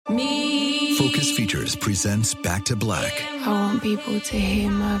Me. Focus Features presents Back to Black. I want people to hear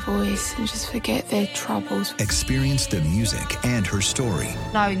my voice and just forget their troubles. Experience the music and her story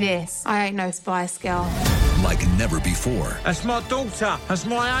Know this. I ain't no Spice Girl. like never before. That's my daughter. That's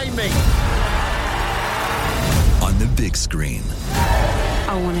my Amy. On the big screen.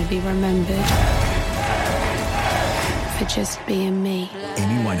 I want to be remembered for just being me.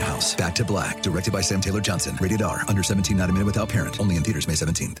 Amy Winehouse, Back to Black, directed by Sam Taylor Johnson. Rated R, under 17, not a minute without parent. Only in theaters May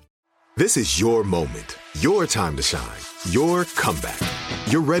 17th. This is your moment, your time to shine, your comeback.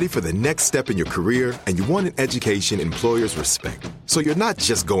 You're ready for the next step in your career, and you want an education employers respect. So you're not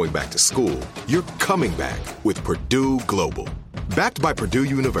just going back to school, you're coming back with Purdue Global. Backed by Purdue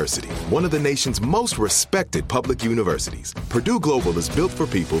University, one of the nation's most respected public universities, Purdue Global is built for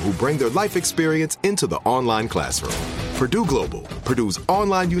people who bring their life experience into the online classroom. Purdue Global, Purdue's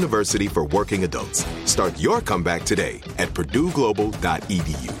online university for working adults. Start your comeback today at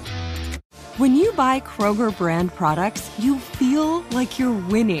purdueglobal.edu. When you buy Kroger brand products, you feel like you're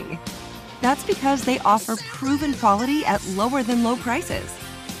winning. That's because they offer proven quality at lower than low prices.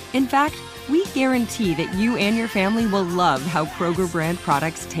 In fact, we guarantee that you and your family will love how Kroger brand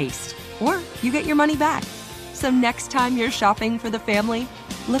products taste, or you get your money back. So next time you're shopping for the family,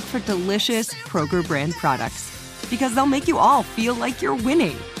 look for delicious Kroger brand products, because they'll make you all feel like you're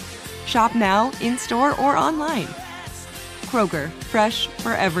winning. Shop now, in-store, or online. Kroger, fresh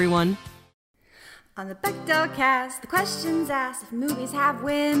for everyone. On the Bechdel cast, the questions asked if movies have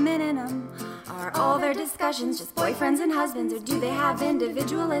women in them. Are all their discussions just boyfriends and husbands, or do they have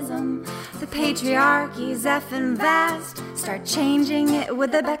individualism? The patriarchy's effing vast. Start changing it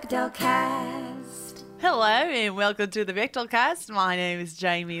with the Bechdel cast. Hello and welcome to the Bechdel cast. My name is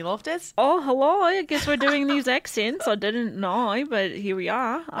Jamie Loftus. Oh, hello. I guess we're doing these accents. I didn't know, but here we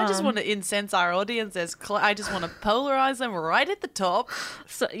are. I just want to incense our audiences. I just want to polarize them right at the top.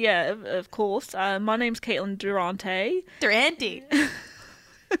 So, yeah, of course. My name's Caitlin Durante.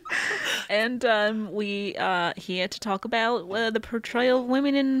 And we are here to talk about the portrayal of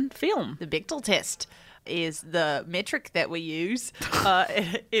women in film. The Bechdel test is the metric that we use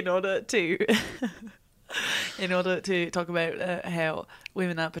in order to... in order to talk about how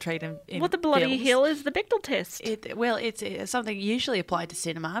women are portrayed in what the bloody films. hell is the Bechdel test? It's something usually applied to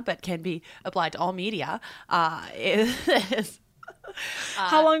cinema, but can be applied to all media. How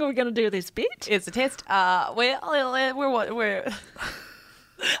long are we going to do this bit? It's a test. We're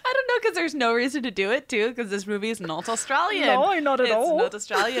I don't know, because there's no reason to do it, too, because this movie is not Australian. No, not at all. It's not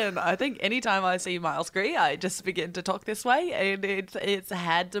Australian. I think anytime I see Miles Gree, I just begin to talk this way, and it's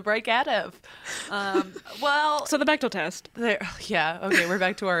had to break out of. So the Bechdel test. Okay, we're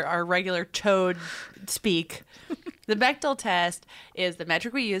back to our regular chode speak. The Bechdel test is the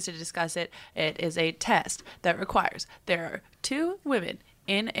metric we use to discuss it. It is a test that requires there are two women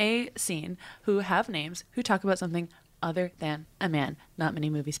in a scene who have names who talk about something other than a man. Not many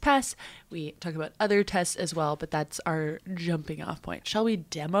movies pass. We talk about other tests as well, but that's our jumping off point. Shall we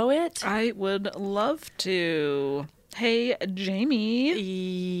demo it? I would love to. Hey, Jamie.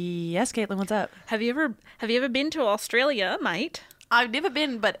 Yes, Caitlin, what's up? Have you ever been to Australia, mate? I've never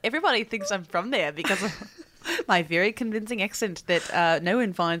been, but everybody thinks I'm from there because of my very convincing accent that no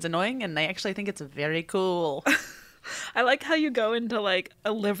one finds annoying, and they actually think it's very cool. I like how you go into like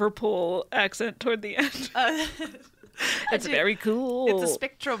a Liverpool accent toward the end. It's very cool. It's a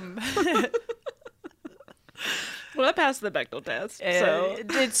spectrum. Well, I passed the Bechdel test, so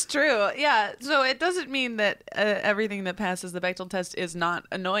it's true. Yeah, so it doesn't mean that everything that passes the Bechdel test is not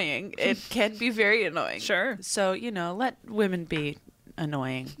annoying. It can be very annoying. Sure. So, let women be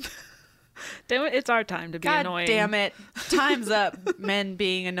annoying. Damn it, it's our time to be annoying. God damn it. Time's up, men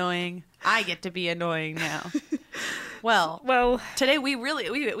being annoying. I get to be annoying now. Well, today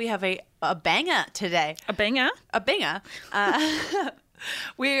we have a banger today. A banger? A banger.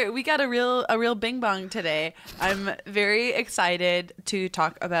 We got a real bing bong today. I'm very excited to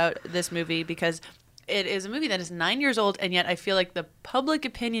talk about this movie because it is a movie that is 9 years old, and yet I feel like the public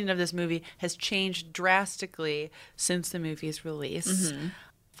opinion of this movie has changed drastically since the movie's release. Mm-hmm.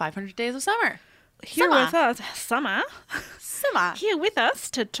 500 Days of Summer. Here with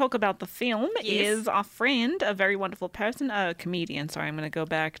us to talk about the film is our friend, a very wonderful person, a comedian. Sorry, I'm going to go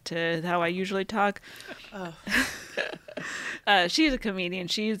back to how I usually talk. Oh. She's a comedian.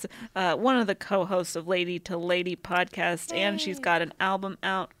 She's one of the co-hosts of Lady to Lady podcast, and she's got an album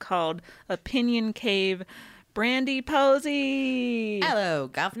out called Opinion Cave. Brandie, Posey. Hello,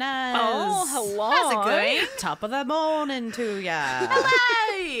 governors. Oh, hello. How's it going? Top of the morning to ya.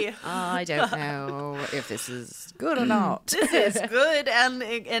 Hello. I don't know if this is good or not. This is good, and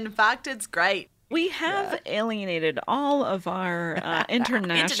in fact, it's great. We have alienated all of our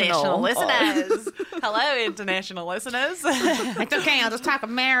international listeners. Hello, international listeners. It's okay, I'll just talk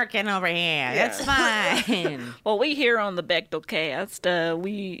American over here. It's fine. Well, we here on the Bechdel Cast,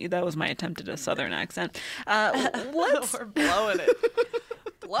 that was my attempt at a Southern accent. We're blowing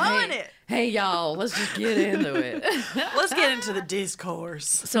it. Hey, y'all, let's just get into it. Let's get into the discourse.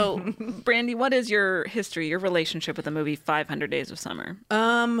 So, Brandie, what is your history, your relationship with the movie 500 Days of Summer?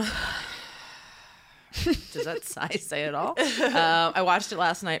 Does that say it all? I watched it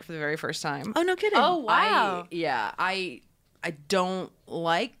last night for the very first time. Oh, no kidding. Oh, wow. I don't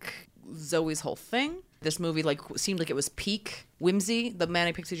like Zoe's whole thing. This movie seemed like it was peak whimsy. The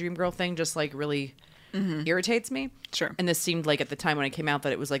Manic Pixie Dream Girl thing just really irritates me. Sure. And this seemed like at the time when it came out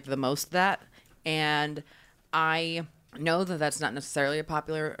that it was the most that. And I know that that's not necessarily a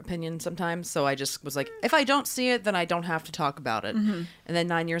popular opinion sometimes, so I just was if I don't see it, then I don't have to talk about it. And then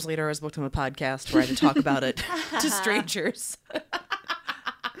 9 years later, I was booked on a podcast where I had to talk about it to strangers.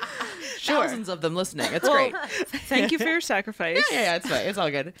 Sure. Thousands of them listening. It's great. Thank you for your sacrifice. Yeah, it's fine. It's all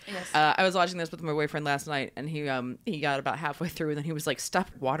good. Yes. I was watching this with my boyfriend last night, and he got about halfway through, and then he was like,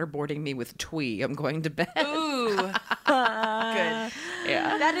 "Stop waterboarding me with twee. I'm going to bed." Ooh. Good.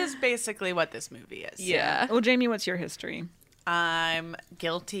 Yeah. That is basically what this movie is. Yeah. Well, Jamie, what's your history? I'm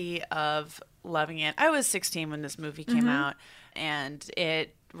guilty of loving it. I was 16 when this movie came out, and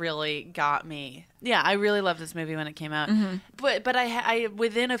it really got me. Yeah, I really loved this movie when it came out. But I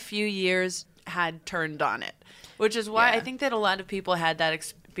within a few years had turned on it, which is why I think that a lot of people had that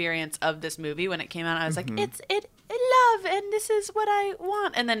experience of this movie when it came out. I was like, it's love, and this is what I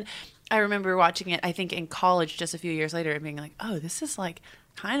want. And then I remember watching it, I think in college just a few years later, and being like, oh, this is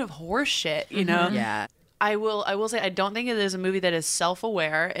kind of horse shit, you know? Yeah. I will say I don't think it is a movie that is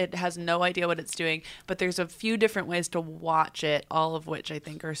self-aware. It has no idea what it's doing, but there's a few different ways to watch it, all of which I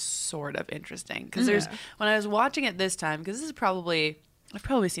think are sort of interesting. Because when I was watching it this time, because I've probably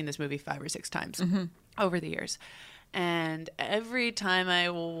seen this movie 5 or 6 times over the years. And every time I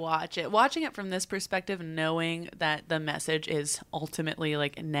watch it, watching it from this perspective, knowing that the message is ultimately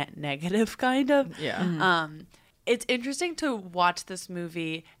net negative kind of. Yeah. It's interesting to watch this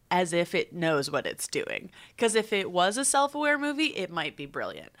movie as if it knows what it's doing. Because if it was a self-aware movie, it might be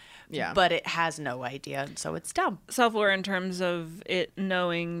brilliant. Yeah. But it has no idea, and so it's dumb. Self-aware in terms of it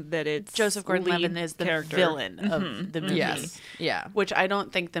knowing that it's Joseph Gordon-Levitt is the character. villain of the movie. Yes. Yeah. Which I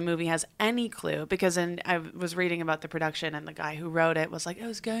don't think the movie has any clue, because I was reading about the production, and the guy who wrote it was like, I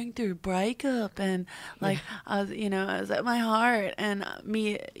was going through a breakup, and I was at my heart, and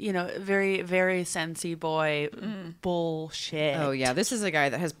me, very, very sensy boy bullshit. Oh yeah, this is a guy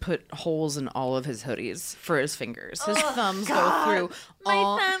that has put holes in all of his hoodies for his fingers. His thumbs go through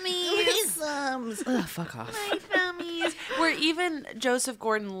all his thumbs. Ugh, fuck off. My thummies. Where even Joseph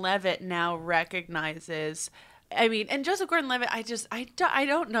Gordon-Levitt now recognizes. I mean, and Joseph Gordon-Levitt, I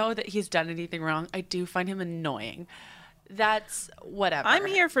don't know that he's done anything wrong. I do find him annoying. That's whatever. I'm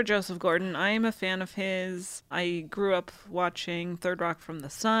here for Joseph Gordon. I am a fan of his. I grew up watching Third Rock from the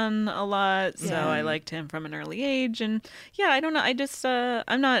Sun a lot, so I liked him from an early age. And yeah, I don't know. I just,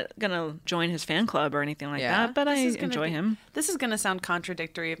 I'm not going to join his fan club or anything like that, but I enjoy him. This is going to sound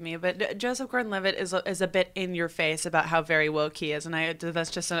contradictory of me, but Joseph Gordon-Levitt is a bit in your face about how very woke he is, and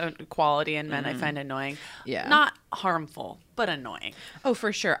that's just a quality in men I find annoying. Yeah. Not harmful, but annoying. Oh,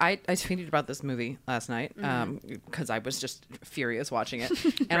 for sure. I tweeted about this movie last night because I was just furious watching it.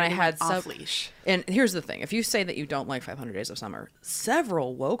 And I had off leash. And here's the thing. If you say that you don't like 500 Days of Summer,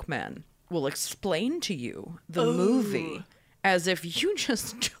 several woke men will explain to you the movie as if you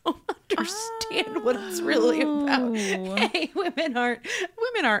just don't understand what it's really about. Hey, women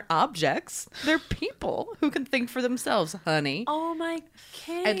aren't objects. They're people who can think for themselves, honey. Oh my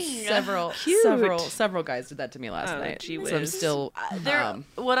king. And several guys did that to me last night. Gee So I'm whiz. still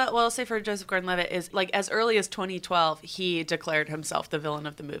what I'll say for Joseph Gordon-Levitt is as early as 2012 he declared himself the villain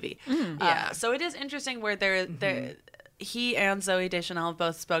of the movie. So it is interesting where he and Zooey Deschanel have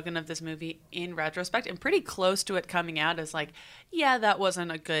both spoken of this movie in retrospect and pretty close to it coming out as that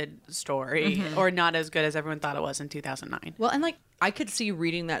wasn't a good story or not as good as everyone thought it was in 2009. Well, and I could see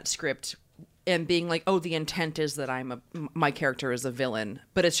reading that script and being like, oh, the intent is that my character is a villain,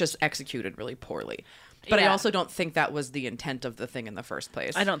 but it's just executed really poorly. But I also don't think that was the intent of the thing in the first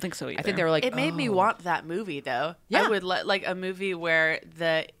place. I don't think so either. I think they were like, it made me want that movie though. Yeah. I would like a movie where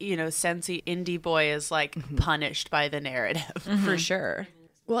the sensy indie boy is punished by the narrative. for sure.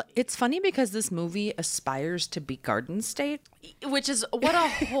 Well, it's funny because this movie aspires to be Garden State, Which is what a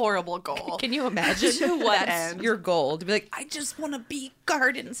horrible goal. Can you imagine? What That's end? your goal to be like, I just want to be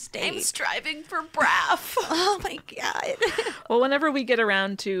Garden State. I'm striving for BRAF. Oh my God. Well, whenever we get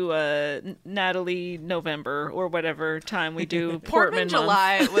around to Natalie November or whatever time we do Portman Month.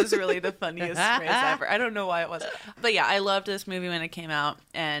 July was really the funniest phrase ever. I don't know why it was. But yeah, I loved this movie when it came out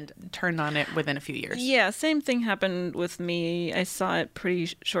and turned on it within a few years. Yeah, same thing happened with me. I saw it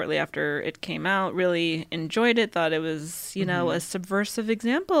pretty shortly after it came out, really enjoyed it, thought it was, a subversive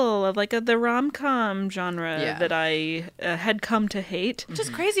example of like the rom-com genre that I had come to hate. Which is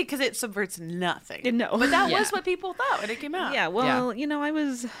crazy because it subverts nothing. No. But that was what people thought when it came out. Yeah, well, I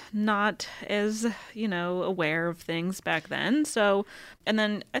was not as, aware of things back then. So, and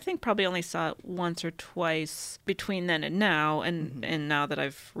then I think probably only saw it once or twice between then and now. And now that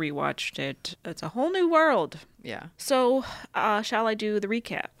I've rewatched it, it's a whole new world. Yeah. So, shall I do the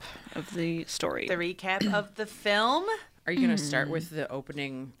recap of the story? The recap of the film? Are you going to start with the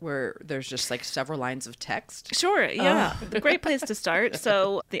opening where there's just like several lines of text? Sure, yeah. A great place to start.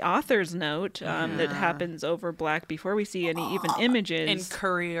 So the author's note that happens over black before we see any even images. In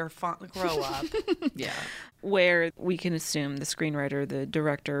Courier font, grow up. Yeah. Where we can assume the screenwriter, the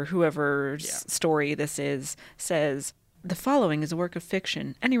director, whoever's story this is, says, "The following is a work of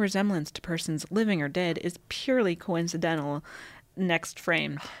fiction. Any resemblance to persons living or dead is purely coincidental." Next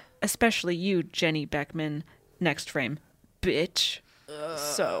frame. Especially you, Jenny Beckman. Next frame. Bitch.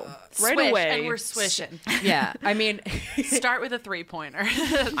 So, right Swish, away. and we're swishing. Yeah. I mean, Start with a 3-pointer.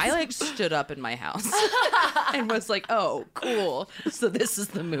 I stood up in my house and was like, oh, cool. So this is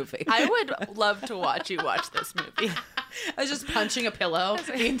the movie. I would love to watch you watch this movie. I was just punching a pillow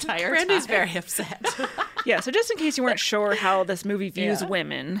the entire Brandie's time. very upset. Yeah, so just in case you weren't sure how this movie views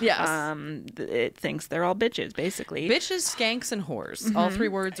women, it thinks they're all bitches, basically. Bitches, skanks, and whores. All three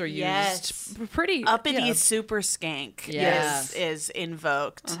words are used pretty... Uppity super skank is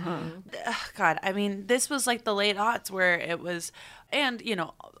invoked. Ugh, God, I mean, this was like the late aughts where it was, and,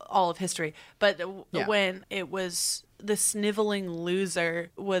 all of history, but when it was... the sniveling loser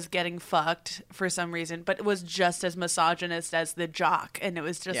was getting fucked for some reason, but it was just as misogynist as the jock. And it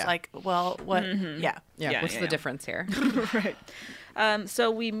was just like, well, what? What's the difference here? Right. So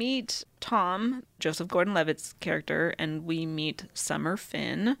we meet Tom, Joseph Gordon-Levitt's character, and we meet Summer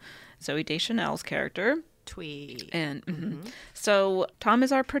Finn, Zooey Deschanel's character. Twee. And so Tom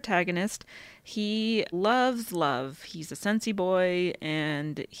is our protagonist. He loves love. He's a Sensi boy,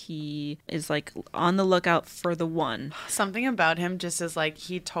 and he is like on the lookout for the one. Something about him just is like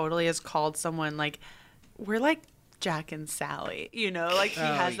he totally has called someone like, we're like Jack and Sally, he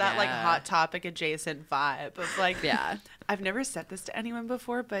has that like Hot Topic adjacent vibe of like, I've never said this to anyone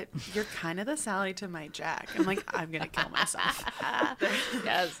before, but you're kind of the Sally to my Jack. I'm like, I'm gonna kill myself.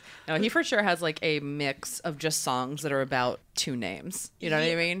 Yes. No, he for sure has like a mix of just songs that are about two names. You know what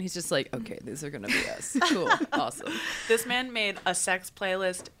I mean? He's just like, okay, these are gonna be us. Cool. Awesome. This man made a sex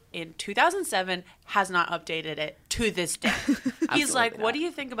playlist in 2007, has not updated it to this day. He's like, what do you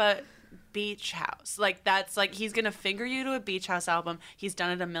think about Beach House? Like, that's like, he's gonna finger you to a Beach House album. He's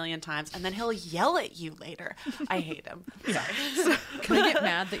done it 1,000,000 times, and then he'll yell at you later. I hate him. Sorry. Can I get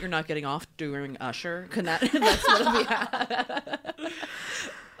mad that you're not getting off during Usher? That's what we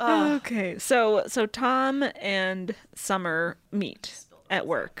Okay, so Tom and Summer meet at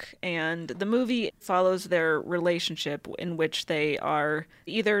work, and the movie follows their relationship in which they are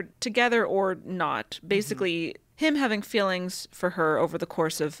either together or not. Basically, him having feelings for her over the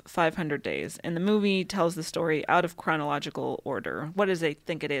course of 500 days. And the movie tells the story out of chronological order. What does they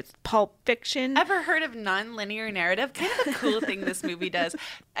think it is? Pulp Fiction? Ever heard of non-linear narrative? Kind of a cool thing this movie does.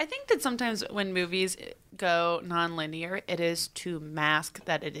 I think that sometimes when movies go non-linear, it is to mask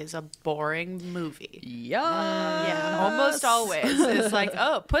that it is a boring movie. Yeah, almost always. It's like,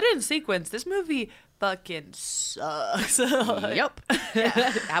 oh, put it in sequence. This movie fucking sucks. Yep.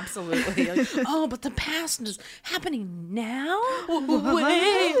 Yeah, absolutely. Like, oh, but the past is happening now?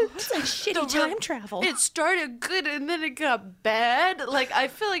 Wait. It's like shitty time travel. It started good and then it got bad. Like, I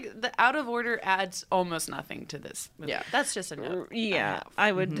feel like the out of order adds almost nothing to this movie. Yeah. That's just a note. Yeah,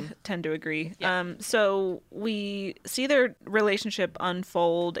 I would tend to agree. Yeah. So we see their relationship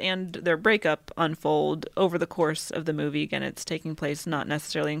unfold and their breakup unfold over the course of the movie. Again, it's taking place not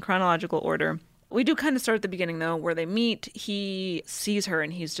necessarily in chronological order. We do kind of start at the beginning, though, where they meet. He sees her,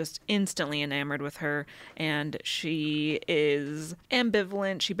 and he's just instantly enamored with her, and she is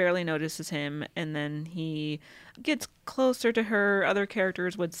ambivalent. She barely notices him, and then he gets closer to her. Other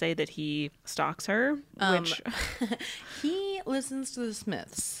characters would say that he stalks her, which he listens to the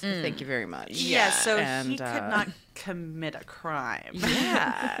Smiths. Thank you very much. Yeah, so he could not commit a crime.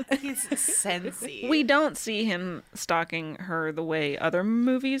 Yeah. He's sensy. we don't see him stalking her the way other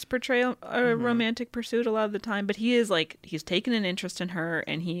movies portray a romantic pursuit a lot of the time, but he is like, he's taken an interest in her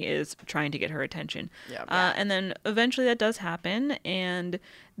and he is trying to get her attention. Yeah. And then eventually that does happen, and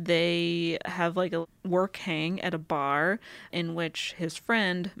they have like a work hang at a bar in which his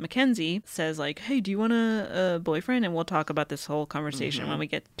friend Mackenzie says like, hey, do you want a boyfriend? And we'll talk about this whole conversation when we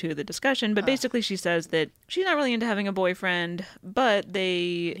get to the discussion. But basically she says that she's not really into having a boyfriend, but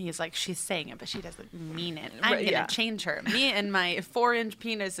he's like, she's saying it, but she doesn't mean it. I'm gonna change her. Me and my 4-inch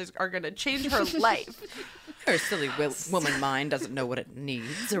penis are gonna change her life. Her silly woman mind doesn't know what it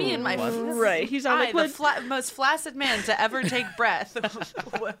needs. Me and my right. He's all like, the most flaccid man to ever take breath.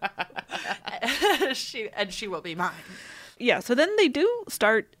 she will be mine. Yeah, so then they do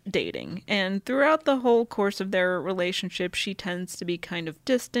start dating, and throughout the whole course of their relationship, she tends to be kind of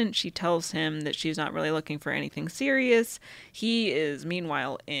distant. She tells him that she's not really looking for anything serious. He is,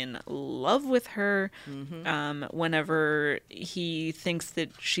 meanwhile, in love with her. Whenever he thinks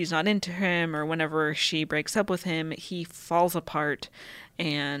that she's not into him, or whenever she breaks up with him, he falls apart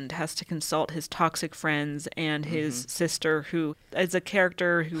and has to consult his toxic friends and his sister, who is a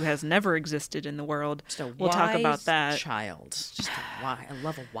character who has never existed in the world. We'll talk about that. Child. I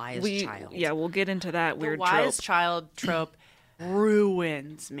love a wise child. Yeah, we'll get into that weird the wise trope. child trope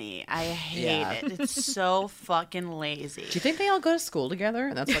ruins me. I hate it. It's so fucking lazy. Do you think they all go to school together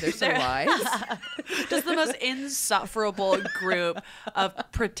and that's why they're so wise? Just the most insufferable group of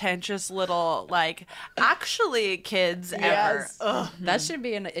pretentious little, like, actually kids ever. Ugh. That should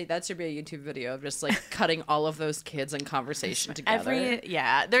be a YouTube video of just like cutting all of those kids in conversation together.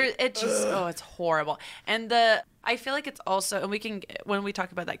 It's horrible. And I feel like it's also, and we can, when we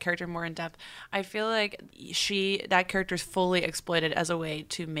talk about that character more in depth, I feel like that character is fully exploited as a way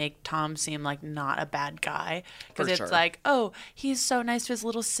to make Tom seem like not a bad guy. Because it's like, oh, he's so nice to his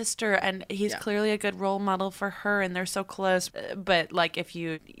little sister, and he's clearly a good role model for her, and they're so close. But like, if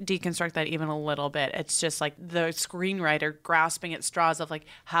you deconstruct that even a little bit, it's just like the screenwriter grasping at straws of like,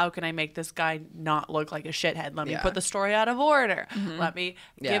 how can I make this guy not look like a shithead? Let me put the story out of order. Let me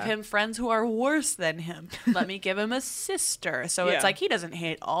give him friends who are worse than him. Let me give him a sister. So it's like, he doesn't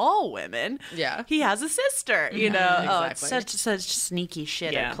hate all women. Yeah. He has a sister, you know? Exactly. Oh, it's such sneaky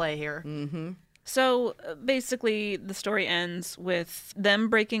shit at play here. So basically the story ends with them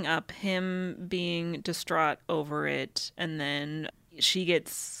breaking up, him being distraught over it, and then she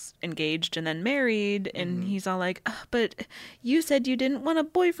gets engaged and then married, and he's all like, but you said you didn't want a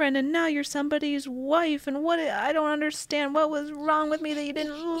boyfriend and now you're somebody's wife, and I don't understand what was wrong with me that you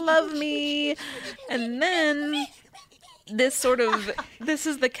didn't love me. And then this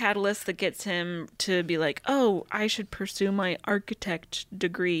is the catalyst that gets him to be like, oh, I should pursue my architect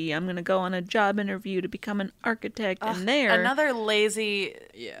degree. I'm going to go on a job interview to become an architect. And another lazy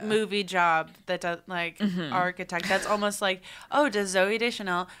movie job that does like architect. That's almost like, oh, does Zooey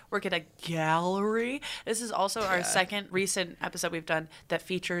Deschanel work at a gallery? This is also our second recent episode we've done that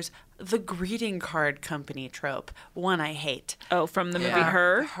features the greeting card company trope. One I hate. Oh, from the movie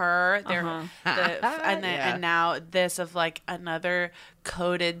Her? Her. And now this of like another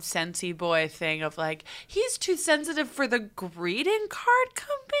coded Scentsy boy thing of like, he's too sensitive for the greeting card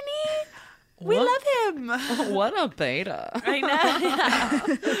company? We love him. What a beta.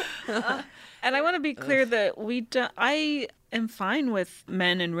 I know. And I want to be clear that I am fine with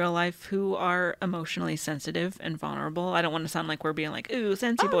men in real life who are emotionally sensitive and vulnerable. I don't want to sound like we're being like, ooh,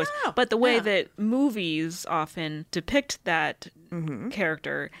 Scentsy boys. No. But the way that movies often depict that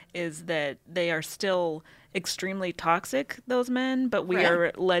character is that they are still extremely toxic, those men, but we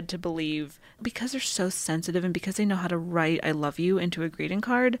are led to believe, because they're so sensitive and because they know how to write I love you into a greeting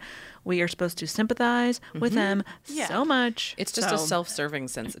card, we are supposed to sympathize with them so much. It's just a self-serving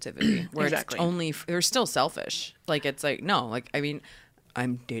sensitivity where it's only, they're still selfish. Like, it's like, no, like, I mean,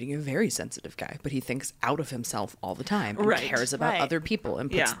 I'm dating a very sensitive guy, but he thinks out of himself all the time and cares about other people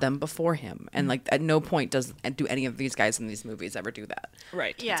and puts them before him. And like, at no point do any of these guys in these movies ever do that.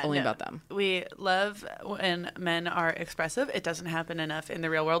 Right. Yeah, it's only about them. We love when men are expressive. It doesn't happen enough in the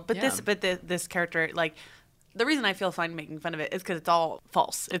real world. But this character, like, the reason I feel fine making fun of it is because it's all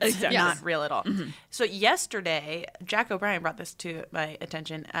false. It's not real at all. So yesterday, Jack O'Brien brought this to my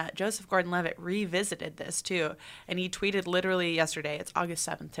attention. Joseph Gordon-Levitt revisited this too, and he tweeted literally yesterday. It's August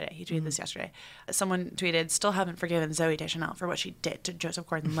 7th today. He tweeted this yesterday. Someone tweeted, "Still haven't forgiven Zooey Deschanel for what she did to Joseph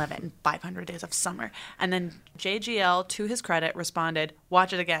Gordon-Levitt in 500 Days of Summer." And then JGL, to his credit, responded,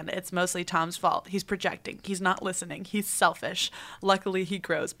 "Watch it again. It's mostly Tom's fault. He's projecting. He's not listening. He's selfish. Luckily, he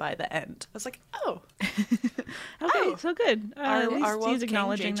grows by the end." I was like, oh. Okay, so good. At least our he's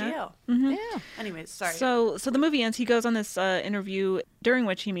acknowledging that. Yeah. Anyways, sorry. So the movie ends. He goes on this interview during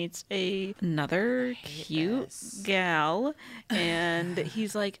which he meets another cute gal, and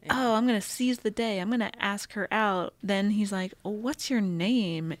he's like, "Oh, I'm gonna seize the day. I'm gonna ask her out." Then he's like, "Oh, what's your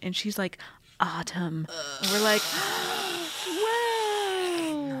name?" And she's like, "Autumn." And we're like,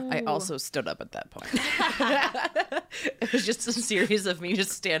 I also stood up at that point. It was just a series of me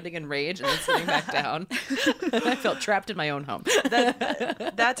just standing in rage and then sitting back down. I felt trapped in my own home.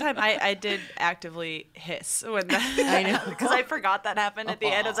 That time I did actively hiss when that, I know, because I forgot that happened at the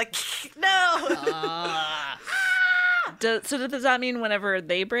end. I was like, no. So does that mean whenever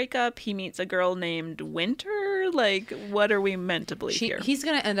they break up, he meets a girl named Winter? Like, what are we meant to believe here? He's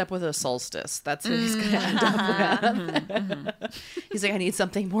going to end up with a solstice. That's what he's going to end up with. He's like, I need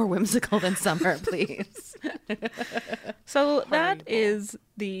something more whimsical than summer, please. So that is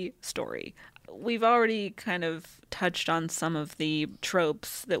the story. We've already kind of touched on some of the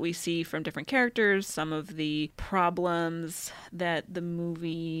tropes that we see from different characters, some of the problems that the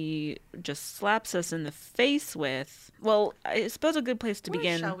movie just slaps us in the face with. Well, I suppose a good place to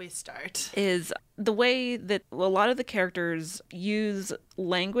begin shall we start? Is the way that a lot of the characters use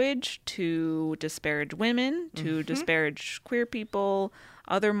language to disparage women, to disparage queer people,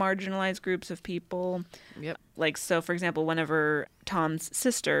 other marginalized groups of people. Yep. Like, so for example, whenever Tom's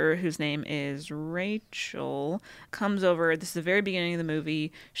sister, whose name is Rachel, comes over, this is the very beginning of the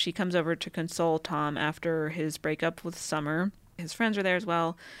movie, she comes over to console Tom after his breakup with Summer. His friends are there as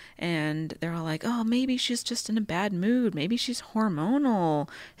well, and they're all like, "Oh, maybe she's just in a bad mood. Maybe she's hormonal."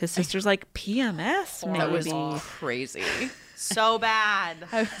 His sister's like, "PMS, maybe." That was crazy. So bad.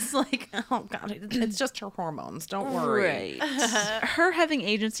 I was like, oh, God, it's just her hormones. Don't worry. Right. Her having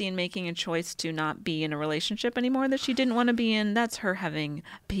agency in making a choice to not be in a relationship anymore that she didn't want to be in, that's her having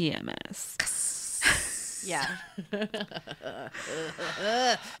PMS. Yeah. Can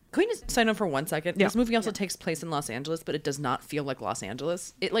we just sign up for 1 second? Yeah. This movie also takes place in Los Angeles, but it does not feel like Los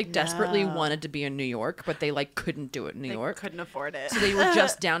Angeles. It desperately wanted to be in New York, but they couldn't do it in New York. Couldn't afford it. So they were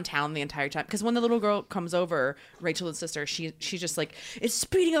just downtown the entire time. Because when the little girl comes over, Rachel's sister, she's just like, it's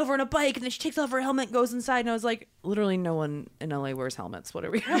speeding over on a bike, and then she takes off her helmet and goes inside. And I was like, literally no one in LA wears helmets. What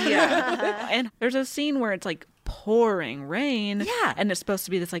are we? Yeah. And there's a scene where it's like pouring rain. Yeah. And it's supposed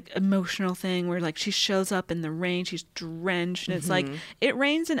to be this like emotional thing where like she shows up in the rain, she's drenched, and it's like it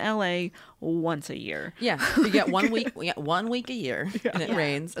rains in LA once a year. Yeah. You get 1 week, we get 1 week a year and it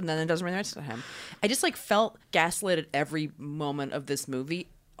rains, and then it doesn't rain the rest of the time. I just felt gaslit at every moment of this movie,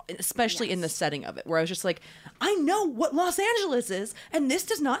 especially in the setting of it, where I was just like, I know what Los Angeles is, and this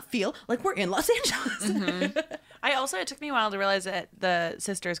does not feel like we're in Los Angeles. It took me a while to realize that the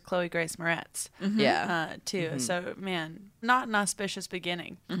sister is Chloe Grace Moretz. Yeah. Too. So, man, not an auspicious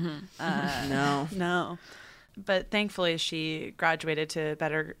beginning. No. But thankfully she graduated to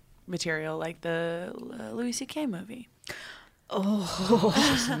better material like the Louis C.K. movie.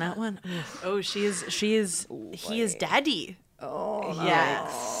 She's in that one. Oh, he is daddy. Oh,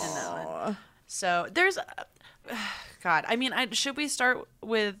 yes. In that one. So there's, God, I mean, should we start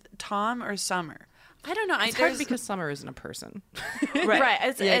with Tom or Summer? I don't know. It's hard because Summer isn't a person.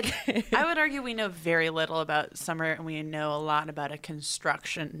 Right. I would argue we know very little about Summer, and we know a lot about a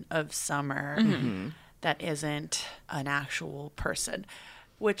construction of Summer that isn't an actual person,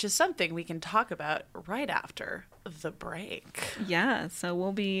 which is something we can talk about right after the break. Yeah. So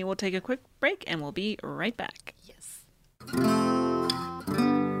we'll take a quick break, and we'll be right back. Yes.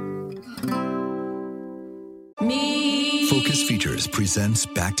 Focus Features presents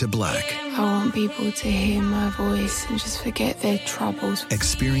Back to Black. I want people to hear my voice and just forget their troubles.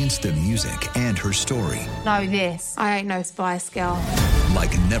 Experience the music and her story Know this. I ain't no Spice Girl.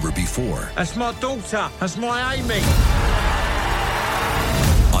 like never before That's my daughter. That's my Amy.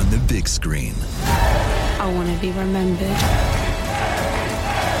 on the big screen. I want to be remembered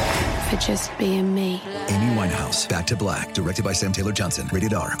for just being me. Amy Winehouse, Back to Black, directed by Sam Taylor Johnson.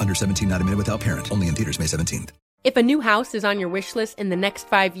 Rated R, under 17, not admitted without parent. Only in theaters May 17th. If a new house is on your wish list in the next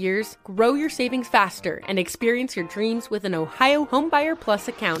 5 years, grow your savings faster and experience your dreams with an Ohio Homebuyer Plus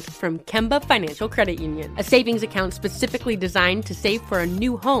account from Kemba Financial Credit Union. A savings account specifically designed to save for a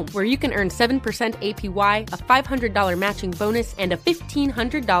new home where you can earn 7% APY, a $500 matching bonus, and a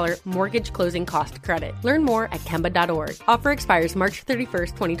 $1,500 mortgage closing cost credit. Learn more at Kemba.org. Offer expires March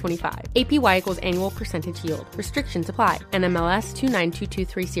 31st, 2025. APY equals annual percentage yield. Restrictions apply. NMLS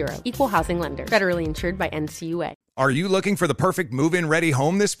 292230. Equal housing lender. Federally insured by NCUA. Are you looking for the perfect move-in ready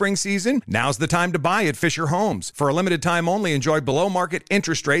home this spring season? Now's the time to buy at Fisher Homes. For a limited time only, enjoy below-market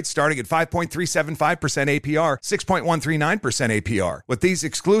interest rates starting at 5.375% APR, 6.139% APR. With these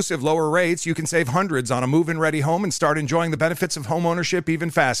exclusive lower rates, you can save hundreds on a move-in ready home and start enjoying the benefits of home ownership even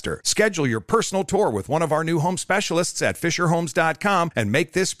faster. Schedule your personal tour with one of our new home specialists at FisherHomes.com and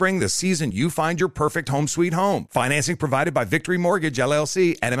make this spring the season you find your perfect home sweet home. Financing provided by Victory Mortgage,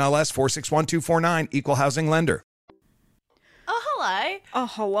 LLC, NMLS 461249, Equal Housing Lender.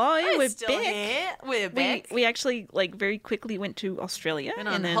 Hawaii with still Bic. here with Bic. We actually very quickly went to Australia. Went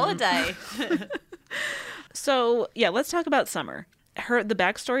on holiday. So yeah, let's talk about Summer. The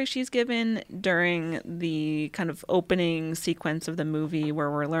backstory she's given during the kind of opening sequence of the movie where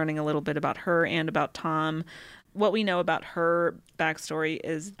we're learning a little bit about her and about Tom. What we know about her backstory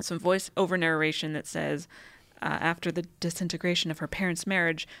is some voice-over narration that says, after the disintegration of her parents'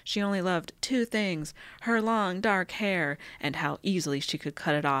 marriage, she only loved two things, her long, dark hair, and how easily she could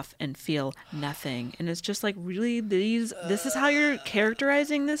cut it off and feel nothing. And it's just really, this is how you're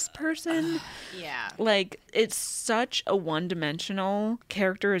characterizing this person? Yeah. It's such a one-dimensional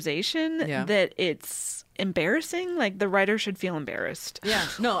characterization that it's embarrassing. The writer should feel embarrassed. Yeah.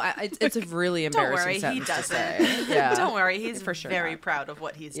 No, it's a really embarrassing sentence to say. Yeah. Don't worry, he's for sure very proud of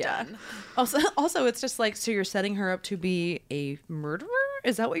what he's done. Also, it's just so you're setting her up to be a murderer?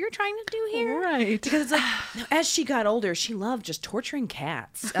 Is that what you're trying to do here? Right. Because it's as she got older, she loved just torturing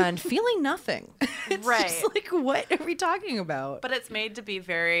cats and feeling nothing. It's just what are we talking about? But it's made to be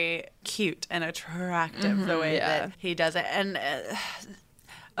very cute and attractive the way that he does it. And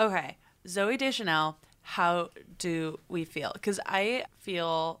okay, Zooey Deschanel, how do we feel? Because I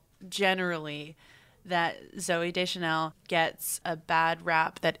feel generally that Zooey Deschanel gets a bad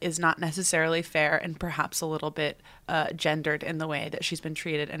rap that is not necessarily fair and perhaps a little bit gendered in the way that she's been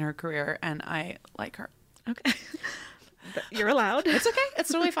treated in her career, and I like her. Okay. You're allowed. It's okay.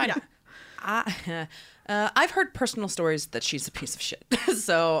 It's totally fine. I've heard personal stories that she's a piece of shit.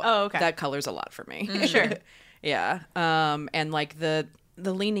 So that colors a lot for me. Sure. Yeah. And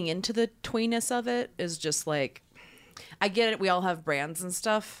the leaning into the tweeness of it is just I get it. We all have brands and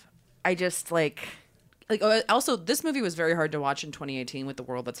stuff. I just also, this movie was very hard to watch in 2018 with the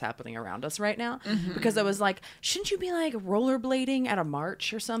world that's happening around us right now, because I was shouldn't you be rollerblading at a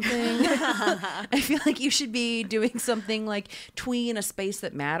march or something? I feel like you should be doing something tween a space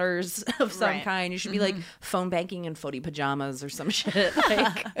that matters of some kind. You should be phone banking in floaty pajamas or some shit.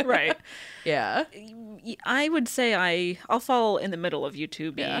 Right. Yeah. I would say I'll fall in the middle of you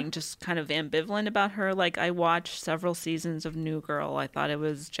two being just kind of ambivalent about her. I watched several seasons of New Girl. I thought it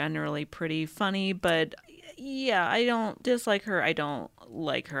was generally pretty funny, but yeah, I don't dislike her. I don't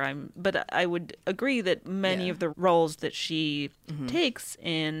like her. But I would agree that many of the roles that she takes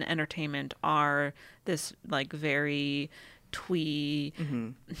in entertainment are this very twee.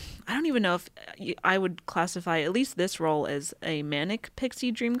 I don't even know if I would classify at least this role as a manic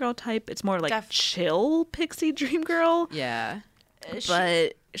pixie dream girl type. It's more chill pixie dream girl. Yeah.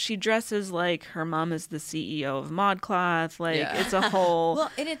 But she dresses like her mom is the CEO of ModCloth. It's a whole...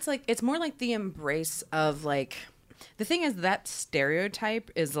 Well, and it's more the embrace of the thing is that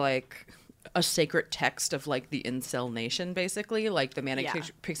stereotype is a sacred text of the incel nation, basically, the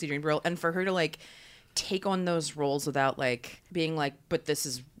manic pixie dream girl. And for her to take on those roles without being but this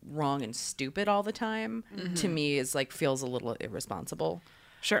is wrong and stupid all the time, to me is feels a little irresponsible.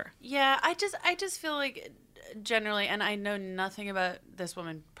 Sure. Yeah, I just feel generally, and I know nothing about this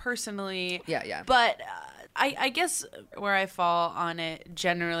woman personally. Yeah. But I guess where I fall on it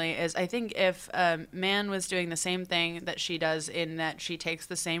generally is I think if Man was doing the same thing that she does in that she takes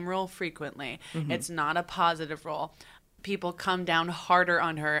the same role frequently, it's not a positive role. People come down harder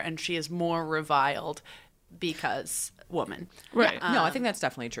on her and she is more reviled because woman. Right. No, I think that's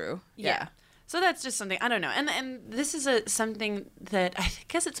definitely true. Yeah. So that's just something, I don't know. And this is something that I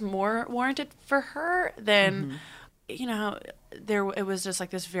guess it's more warranted for her than, it was just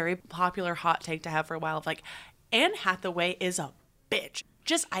this very popular hot take to have for a while of Anne Hathaway is a bitch.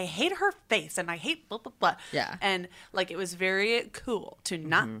 I hate her face and I hate blah, blah, blah. Yeah. And it was very cool to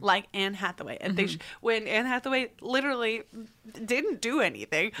not like Anne Hathaway. And when Anne Hathaway literally didn't do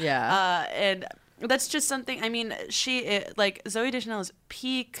anything. Yeah. And That's just something. I mean, like Zooey Deschanel is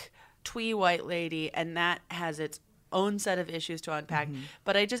peak twee white lady, and that has its own set of issues to unpack.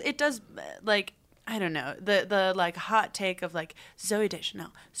 But it does like. I don't know, the like hot take of like Zooey Deschanel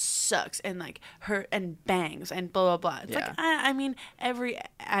sucks and like her and bangs and blah blah blah. It's like I mean every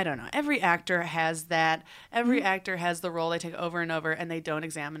actor has that. Every actor has the role they take over and over and they don't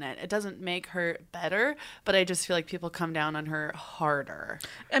examine it. It doesn't make her better, but I just feel like people come down on her harder.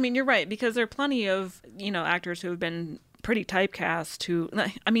 I mean, you're right, because there are plenty of, actors who have been pretty typecast who,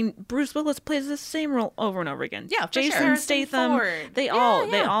 I mean, Bruce Willis plays the same role over and over again. Yeah, for Jason sure. Statham, they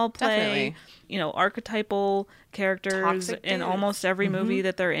all play, archetypal characters Toxic in dudes. almost every movie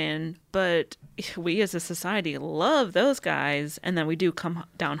that they're in. But we as a society love those guys, and then we do come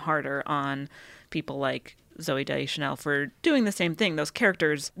down harder on people like Zooey Deschanel for doing the same thing. Those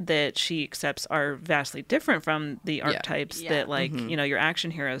characters that she accepts are vastly different from the archetypes that, like, your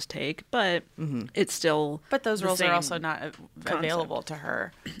action heroes take, but it's still. But those the roles are same also not available to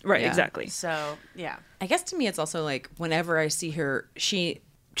her. Right, Yeah. exactly. So, yeah. I guess to me, it's also like whenever I see her, she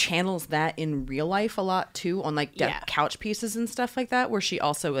channels that in real life a lot too, on like couch pieces and stuff like that, where she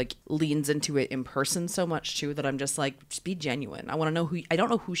also like leans into it in person so much too that I'm just like, just be genuine. I want to know I don't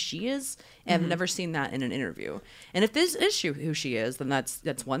know who she is, and I've never seen that in an interview. And if this is who she is, then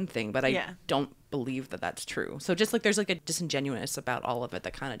that's one thing, but I don't believe that that's true. So just like there's like a disingenuousness about all of it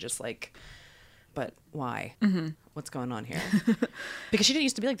that kind of just like, but why? What's going on here? Because she didn't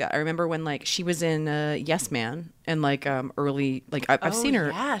used to be like that. I remember when like she was in Yes Man and like early, like I've seen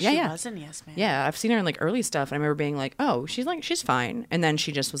her. Yeah, she was in Yes Man. Yeah, I've seen her in like early stuff. And I remember being like, oh, she's fine. And then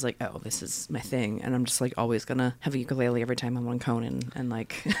she just was like, oh, this is my thing. And I'm just like always gonna have a ukulele every time I'm on Conan. And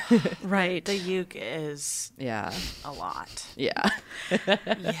like, right. The uke is a lot. Yeah.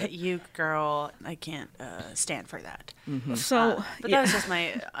 Uke girl, I can't stand for that. So, but that was just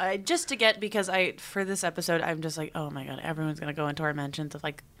my, just to get, because for this episode, I'm just like, oh my God, everyone's going to go into our mentions of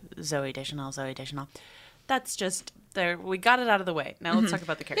like Zooey Deschanel. That's just there. We got it out of the way. Now let's talk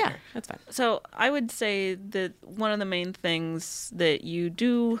about the character. Yeah, that's fine. So I would say that one of the main things that you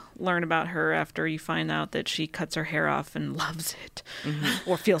do learn about her after you find out that she cuts her hair off and loves it,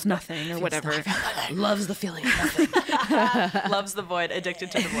 or feels nothing, or whatever. Loves the feeling of nothing. Loves the void, addicted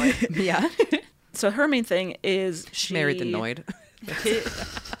to the void. Yeah. So her main thing is she married the Noid.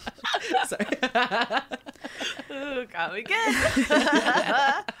 Sorry. Ooh, got me good.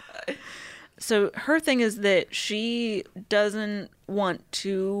 So her thing is that she doesn't want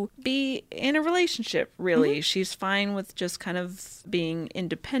to be in a relationship, really. She's fine with just kind of being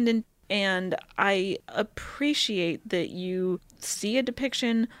independent. And I appreciate that you see a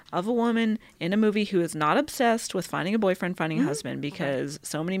depiction of a woman in a movie who is not obsessed with finding a boyfriend, finding a husband, because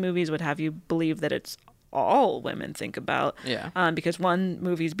so many movies would have you believe that it's all women think about. Yeah. Because one,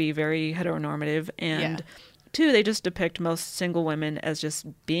 movies be very heteronormative, and two, they just depict most single women as just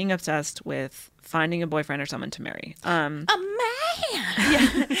being obsessed with finding a boyfriend or someone to marry. A man.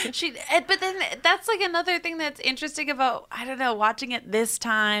 Yeah. But then that's like another thing that's interesting about, I don't know, watching it this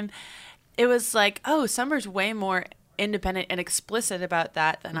time. It was like, oh, Summer's way more independent and explicit about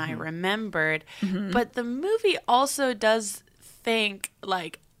that than I remembered. But the movie also does think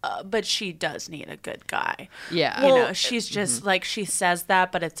like, but she does need a good guy. Yeah. You know, she's just like, she says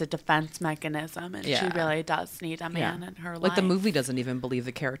that, but it's a defense mechanism, and she really does need a man in her life. Like the movie doesn't even believe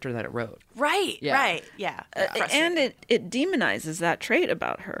the character that it wrote. Right, right. And it demonizes that trait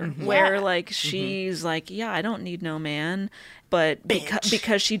about her, where like she's like, yeah, I don't need no man. But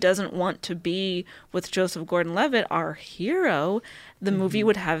because she doesn't want to be with Joseph Gordon-Levitt, our hero, the movie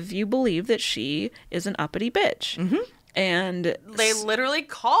would have you believe that she is an uppity bitch. And they literally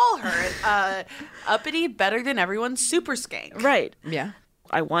call her uppity, better than everyone, super skank. Right. Yeah.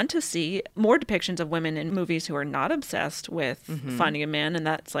 I want to see more depictions of women in movies who are not obsessed with finding a man, and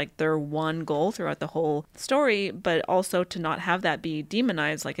that's like their one goal throughout the whole story, but also to not have that be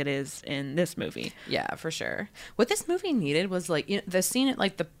demonized like it is in this movie. Yeah, for sure. What this movie needed was like, you know, the scene at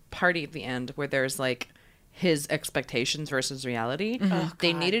like the party at the end where there's like his expectations versus reality.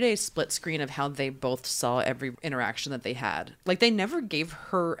 They needed a split screen of how they both saw every interaction that they had. Like they never gave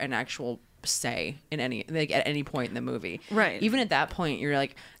her an actual say in any, like at any point in the movie. Right. Even at that point, you're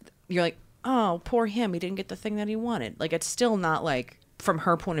like, oh, poor him, he didn't get the thing that he wanted. Like it's still not like, from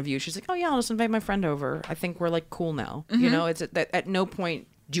her point of view, she's like, oh yeah, I'll just invite my friend over. I think we're like cool now. You know, it's at no point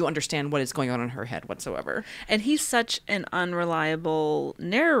do you understand what is going on in her head whatsoever. And he's such an unreliable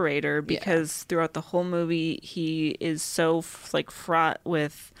narrator because throughout the whole movie, he is so like fraught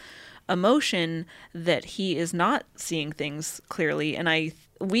with emotion that he is not seeing things clearly. And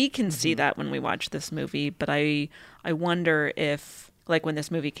we can see that when we watch this movie, but I wonder if like when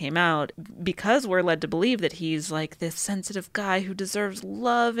this movie came out, because we're led to believe that he's like this sensitive guy who deserves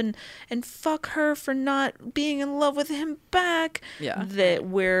love and fuck her for not being in love with him back. Yeah. That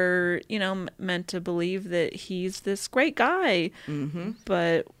we're, you know, meant to believe that he's this great guy. Mm-hmm.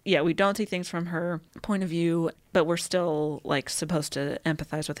 But yeah, we don't see things from her point of view, but we're still like supposed to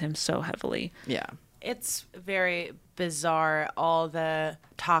empathize with him so heavily. Yeah. It's very bizarre, all the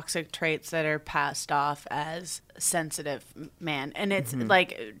toxic traits that are passed off as sensitive man. And it's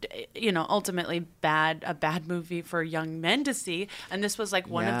like, you know, ultimately a bad movie for young men to see. And this was like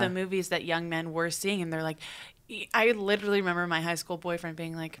one of the movies that young men were seeing. And they're like, I literally remember my high school boyfriend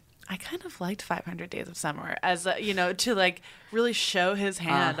being like, I kind of liked 500 Days of Summer as, you know, to like really show his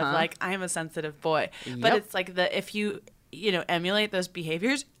hand of like, I'm a sensitive boy. But it's like if you emulate those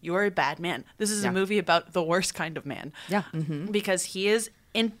behaviors, you're a bad man. This is a movie about the worst kind of man. Yeah. Because he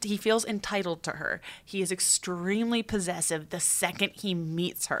feels entitled to her. He is extremely possessive the second he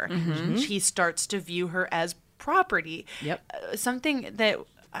meets her. He starts to view her as property. Yep. Something that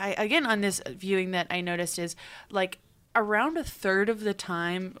again on this viewing that I noticed is like around a third of the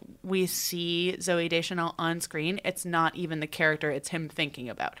time we see Zooey Deschanel on screen, it's not even the character, it's him thinking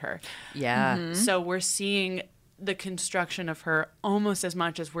about her. Yeah. So we're seeing the construction of her almost as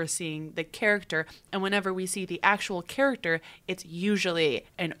much as we're seeing the character. And whenever we see the actual character, it's usually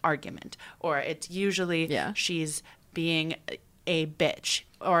an argument, or it's usually she's being a bitch,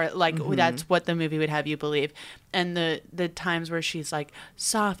 or like that's what the movie would have you believe. And the times where she's like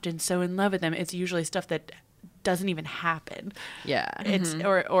soft and so in love with them, it's usually stuff that doesn't even happen. Yeah. It's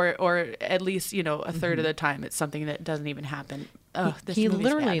or at least, you know, a third of the time it's something that doesn't even happen. Oh, he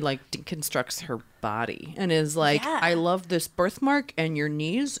literally like deconstructs her body and is like, I love this birthmark and your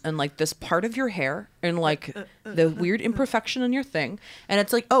knees and like this part of your hair and like the weird imperfection on your thing. And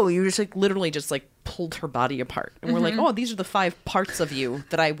it's like, oh, you just like literally just like pulled her body apart. And we're like, oh, these are the 5 parts of you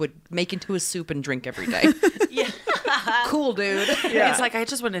that I would make into a soup and drink every day. Cool, dude. It's like, I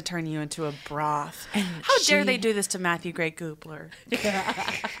just want to turn you into a broth. And how dare they do this to Matthew Gray Goobler?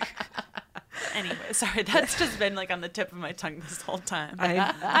 Anyway, sorry, that's just been like on the tip of my tongue this whole time.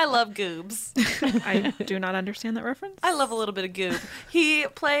 I love Goobs. I do not understand that reference. I love a little bit of Goob. He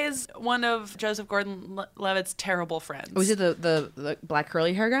plays one of Joseph Gordon-Levitt's terrible friends. Was he the black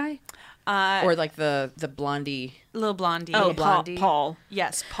curly hair guy? Or like the blondie? Little blondie. Oh, Blondie. Paul.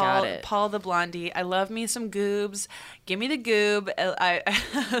 Yes, Paul. Got it. Paul the blondie. I love me some Goobs. Give me the Goob. I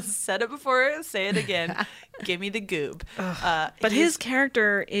said it before, say it again. Give me the Goob. But his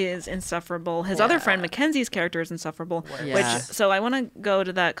character is insufferable. His other friend Mackenzie's character is insufferable. Which, so I want to go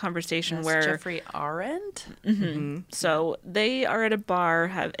to that conversation where Jeffrey Arendt. So they are at a bar,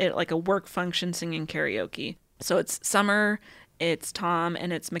 have it like a work function, singing karaoke. So it's Summer, it's Tom,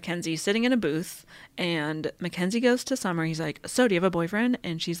 and it's Mackenzie sitting in a booth. And Mackenzie goes to Summer. He's like, so do you have a boyfriend?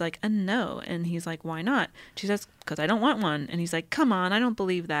 And she's like, no. And he's like, why not? She says, because I don't want one. And he's like, come on, I don't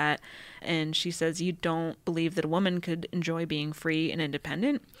believe that. And she says, you don't believe that a woman could enjoy being free and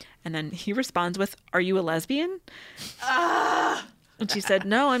independent? And then he responds with, are you a lesbian? And she said,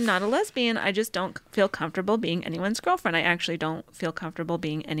 no, I'm not a lesbian. I just don't feel comfortable being anyone's girlfriend. I actually don't feel comfortable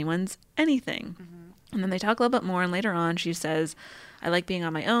being anyone's anything. And then they talk a little bit more, and later on she says, I like being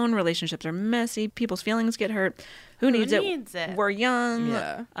on my own. Relationships are messy. People's feelings get hurt. Who needs it? We're young.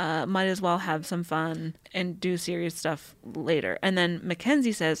 Might as well have some fun and do serious stuff later. And then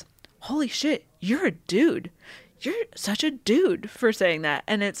Mackenzie says, holy shit, you're a dude. You're such a dude for saying that.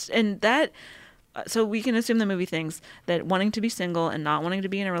 So we can assume the movie thinks that wanting to be single and not wanting to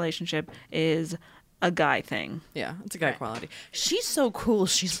be in a relationship is a guy thing. Yeah, it's a guy quality. She's so cool,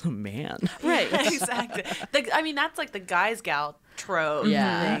 she's a man. Right, exactly. I mean, that's like the guys gal trope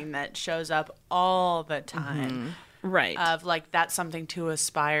thing that shows up all the time. Right. Of like, that's something to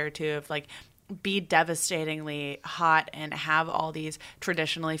aspire to, of like, be devastatingly hot and have all these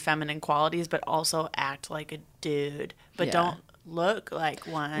traditionally feminine qualities, but also act like a dude, but don't look like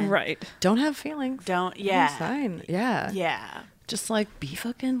one. Right. Don't have feelings. Don't, Fine. Yeah. Just like be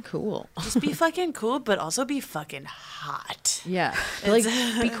fucking cool. Just be fucking cool, but also be fucking hot. Yeah. Like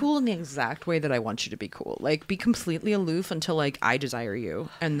be cool in the exact way that I want you to be cool. Like be completely aloof until like I desire you,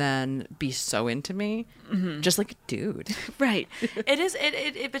 and then be so into me, just like a dude. Right. It is.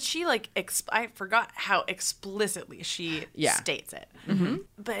 But she like I forgot how explicitly she states it.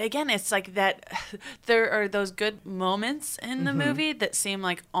 But again, it's like that. There are those good moments in the movie that seem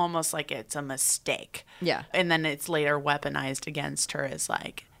like almost like it's a mistake. Yeah. And then it's later weaponized against her as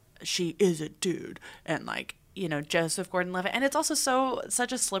like, she is a dude, and like Joseph Gordon-Levitt. And it's also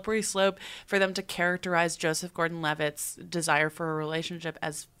such a slippery slope for them to characterize Joseph Gordon-Levitt's desire for a relationship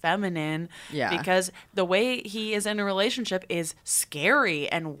as feminine. Yeah. Because the way he is in a relationship is scary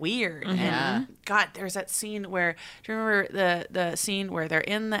and weird. And God, there's that scene where, do you remember the scene where they're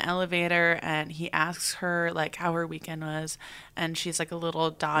in the elevator and he asks her like how her weekend was, and she's like a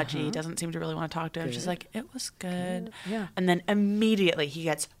little dodgy, doesn't seem to really want to talk to him. She's like, it was good. Yeah. And then immediately he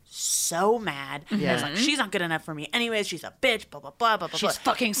gets so mad. Yeah. He's like, she's not good enough for me. Anyways, she's a bitch, blah, blah, blah, blah, blah. She's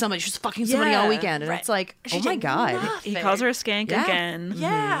fucking somebody. She's fucking somebody all weekend. And it's like, oh my God. He calls her a skank again.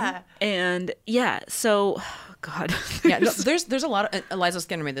 Yeah. And so, God. There's a lot of, Eliza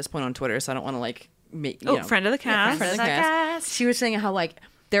Skinner made this point on Twitter, so I don't want to like make, friend of the cast. Friend of the cast. She was saying how like,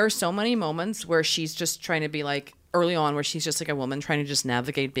 there are so many moments where she's just trying to be like, early on, where she's just like a woman trying to just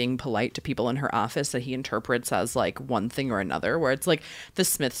navigate being polite to people in her office that he interprets as like one thing or another, where it's like the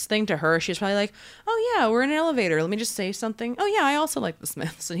Smiths thing to her. She's probably like, oh yeah, we're in an elevator. Let me just say something. Oh yeah, I also like the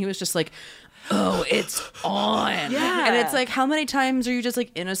Smiths. And he was just like, oh, it's on. Yeah. And it's like, how many times are you just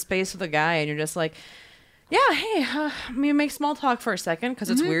like in a space with a guy and you're just like, yeah, hey, I'm going to make small talk for a second because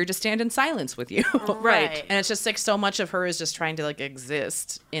it's weird to stand in silence with you. Right. And it's just like so much of her is just trying to like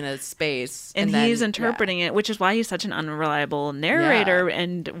exist in a space. And then, he's interpreting it, which is why he's such an unreliable narrator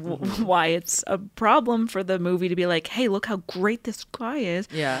and why it's a problem for the movie to be like, hey, look how great this guy is.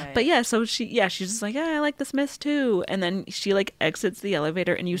 Yeah. But so she's just like, I like the Smiths too. And then she like exits the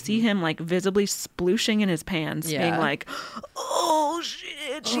elevator and you see him like visibly splooshing in his pants, being like, oh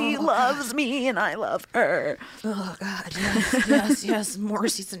shit, she loves me and I love her. Oh God, yes.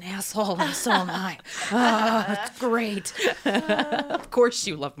 Morrissey's an asshole, and so am I. It's great. Of course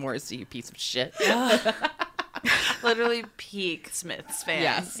you love Morrissey, you piece of shit. Literally peak Smiths fan.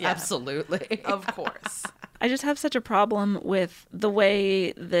 Yes, absolutely. Of course. I just have such a problem with the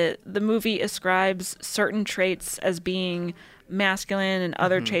way that the movie ascribes certain traits as being masculine and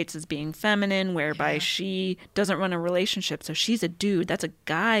other traits as being feminine, whereby she doesn't run a relationship, so she's a dude. That's a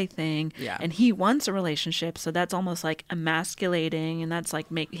guy thing. Yeah. And he wants a relationship, so that's almost like emasculating, and that's like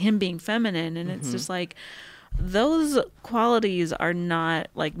him being feminine. And it's just like, those qualities are not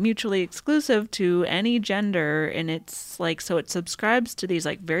like mutually exclusive to any gender, and it's like, so it subscribes to these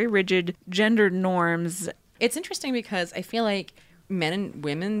like very rigid gender norms. It's interesting because I feel like men and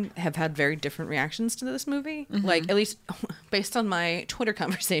women have had very different reactions to this movie. Like, at least based on my Twitter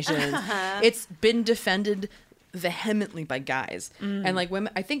conversations, it's been defended vehemently by guys. And like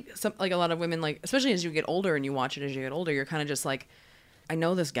women, I think a lot of women, like, especially as you get older and you watch it as you get older, you're kind of just like, I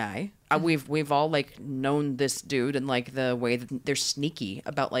know this guy. We've all like known this dude, and like the way that they're sneaky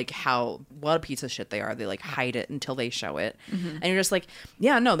about like what a piece of shit they are. They like hide it until they show it, and you're just like,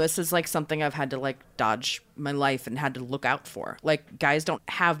 yeah, no, this is like something I've had to like dodge my life and had to look out for. Like, guys don't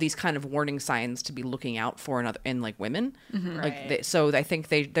have these kind of warning signs to be looking out for in like women. Like so I think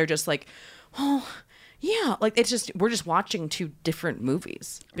they're just like, oh. Yeah, like we're just watching two different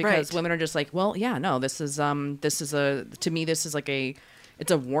movies because women are just like, well, yeah, no, this is like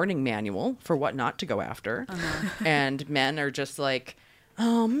it's a warning manual for what not to go after. And men are just like,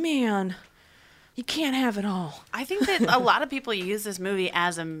 oh man, you can't have it all. I think that a lot of people use this movie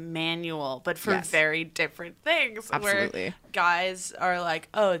as a manual, but for very different things. Absolutely. Where guys are like,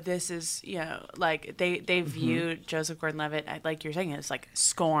 oh, this is, like they view Joseph Gordon-Levitt, like you're saying, as like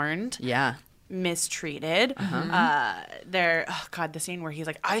scorned. Yeah. Mistreated. The scene where he's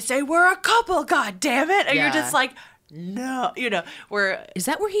like, I say we're a couple, god damn it. And you're just like, no, is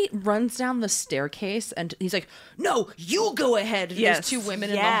that where he runs down the staircase and he's like, no, you go ahead. And there's two women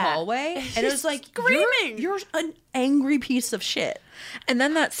in the hallway. And it was like, screaming. You're an angry piece of shit. And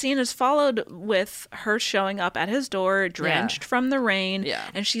then that scene is followed with her showing up at his door, drenched from the rain. Yeah.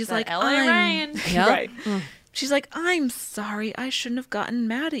 And she's like, LA rain. Yep. Right. She's like, I'm sorry, I shouldn't have gotten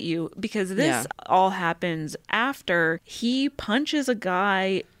mad at you, because this all happens after he punches a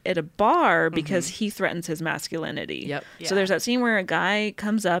guy at a bar because he threatens his masculinity. Yep. So there's that scene where a guy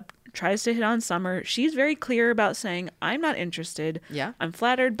comes up, tries to hit on Summer. She's very clear about saying, I'm not interested. Yeah. I'm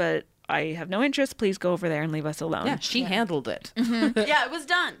flattered, but I have no interest. Please go over there and leave us alone. Yeah, she handled it. Yeah, it was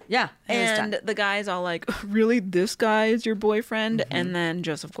done. Yeah, and the guy's all like, really, this guy is your boyfriend? And then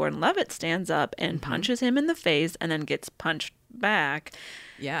Joseph Gordon-Levitt stands up and punches him in the face and then gets punched back.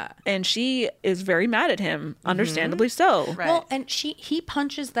 Yeah. And she is very mad at him, understandably so. Right. Well, and he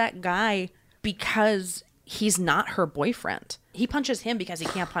punches that guy because he's not her boyfriend. He punches him because he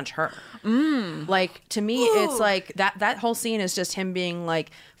can't punch her. Like, to me, it's like that whole scene is just him being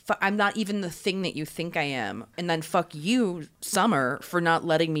like, I'm not even the thing that you think I am. And then fuck you, Summer, for not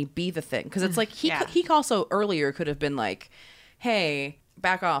letting me be the thing. Because it's like, he also earlier could have been like, hey,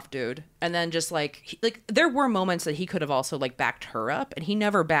 back off, dude. And then just like there were moments that he could have also like backed her up, and he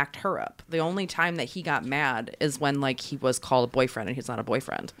never backed her up. The only time that he got mad is when like he was called a boyfriend and he's not a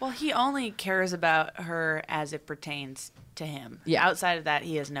boyfriend. Well, he only cares about her as it pertains to him. Yeah. Outside of that,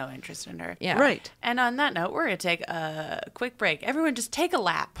 he has no interest in her. Yeah. Right. And on that note, we're going to take a quick break. Everyone just take a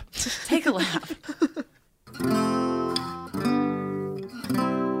lap. Take a lap.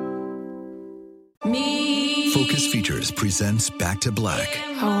 Focus Features presents Back to Black.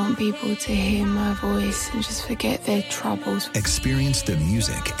 I want people to hear my voice and just forget their troubles. Experience the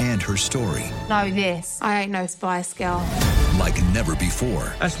music and her story Know this. I ain't no Spice Girl. like never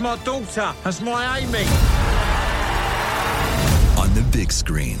before That's my daughter. That's my Amy. on the big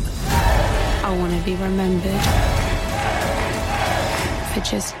screen. I want to be remembered for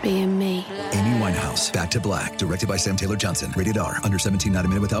just being me. Amy Winehouse, Back to Black, directed by Sam Taylor Johnson. Rated R, under 17, not a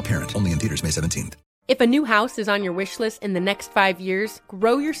minute without parent. Only in theaters May 17th. If a new house is on your wish list in the next 5 years,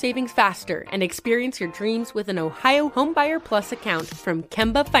 grow your savings faster and experience your dreams with an Ohio Homebuyer Plus account from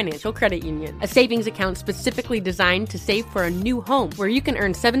Kemba Financial Credit Union. A savings account specifically designed to save for a new home, where you can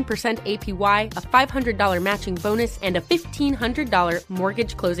earn 7% APY, a $500 matching bonus, and a $1,500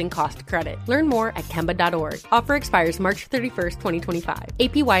 mortgage closing cost credit. Learn more at Kemba.org. Offer expires March 31st, 2025.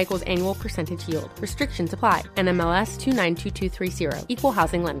 APY equals annual percentage yield. Restrictions apply. NMLS 292230. Equal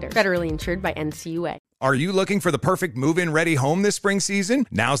housing lender. Federally insured by NCUA. Are you looking for the perfect move-in ready home this spring season?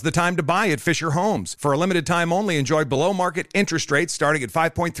 Now's the time to buy at Fisher Homes. For a limited time only, enjoy below-market interest rates starting at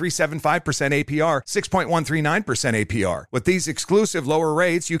 5.375% APR, 6.139% APR. With these exclusive lower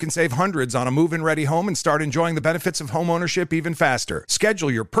rates, you can save hundreds on a move-in ready home and start enjoying the benefits of homeownership even faster.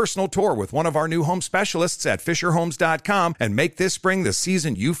 Schedule your personal tour with one of our new home specialists at FisherHomes.com and make this spring the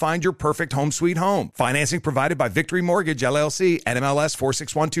season you find your perfect home sweet home. Financing provided by Victory Mortgage, LLC, NMLS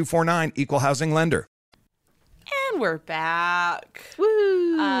 461249, Equal Housing Lender. And we're back. Woo!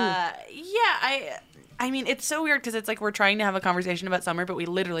 I mean, it's so weird because it's like we're trying to have a conversation about Summer, but we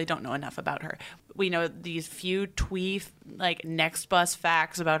literally don't know enough about her. We know these few like next bus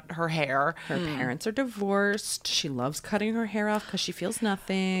facts about her hair. Her parents are divorced. She loves cutting her hair off because she feels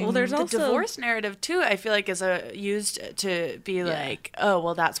nothing. Well, there's the also divorce narrative too. I feel like is used to be like, oh,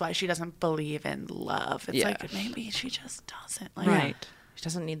 well, that's why she doesn't believe in love. It's like maybe she just doesn't. Like, right. She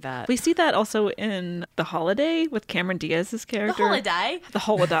doesn't need that. We see that also in The Holiday with Cameron Diaz's character. The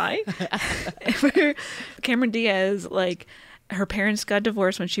Holiday. Where Cameron Diaz, like, her parents got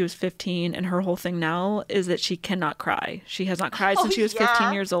divorced when she was 15, and her whole thing now is that she cannot cry. She has not cried since she was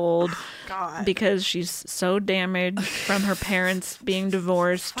 15 years old. God. Because she's so damaged from her parents being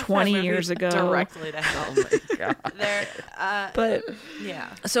divorced 20 years ago. Directly to hell. Oh my God. But yeah.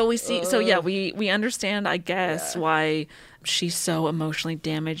 So we see. So yeah, we understand, I guess, why she's so emotionally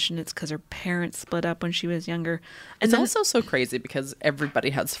damaged, and it's because her parents split up when she was younger. And It's then, also so crazy because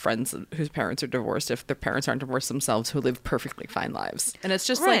everybody has friends whose parents are divorced, if their parents aren't divorced themselves, who live perfectly fine lives. And it's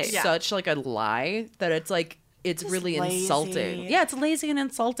just like such like a lie that it's like it's just really lazy. Insulting. Yeah, it's lazy and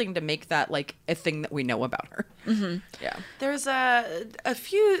insulting to make that like a thing that we know about her. Mm-hmm. Yeah. There's a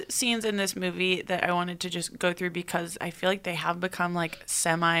few scenes in this movie that I wanted to just go through because I feel like they have become like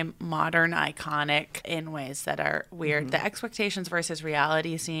semi-modern iconic in ways that are weird. The expectations versus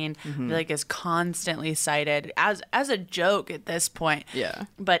reality scene I feel like is constantly cited as a joke at this point. Yeah.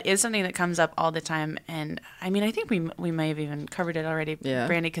 But is something that comes up all the time. And I mean, I think we may have even covered it already,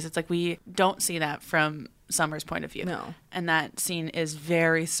 Brandie, because it's like we don't see that from Summer's point of view. No. And that scene is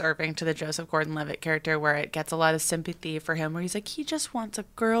very serving to the Joseph Gordon-Levitt character, where it gets a lot of sympathy for him, where he's like, he just wants a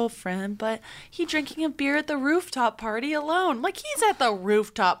girlfriend, but he drinking a beer at the rooftop party alone. Like, he's at the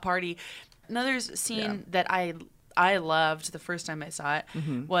rooftop party. Another scene that I loved the first time I saw it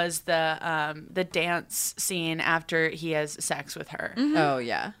was the dance scene after he has sex with her. Oh,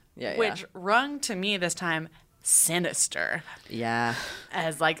 yeah. Yeah, which rung to me this time sinister. Yeah.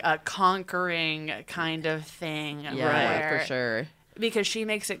 As like a conquering kind of thing. Yeah, for sure. Because she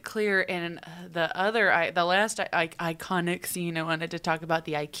makes it clear in the last iconic scene I wanted to talk about,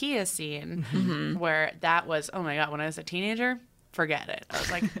 the IKEA scene, where that was, oh my God, when I was a teenager, forget it. I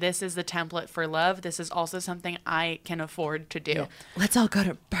was like, this is the template for love. This is also something I can afford to do. Yeah. Let's all go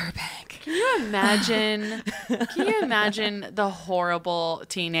to Burbank. Can you imagine the horrible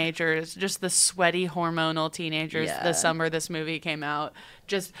teenagers, just the sweaty hormonal teenagers the summer this movie came out,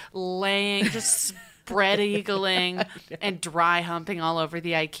 just spread eagling and dry humping all over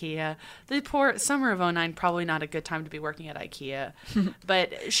the IKEA. The poor summer of 2009, probably not a good time to be working at IKEA.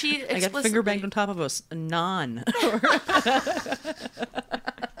 But she I got finger banged on top of a non.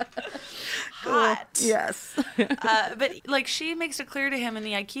 Hot. Yes. But like she makes it clear to him in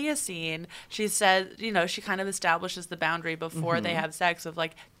the IKEA scene. She said, you know, she kind of establishes the boundary before they have sex of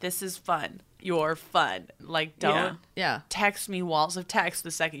like, this is fun. You're fun. Like, don't text me walls of text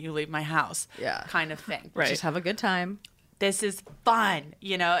the second you leave my house. Yeah. Kind of thing. Right. Just have a good time. This is fun.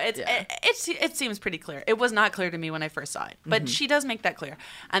 You know, it seems pretty clear. It was not clear to me when I first saw it, but she does make that clear.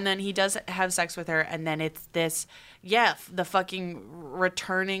 And then he does have sex with her, and then it's this, the fucking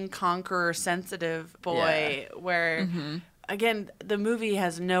returning conqueror sensitive boy where, again, the movie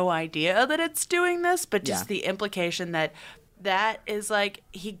has no idea that it's doing this, but just the implication that is like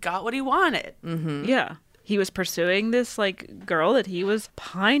he got what he wanted. Yeah. He was pursuing this like girl that he was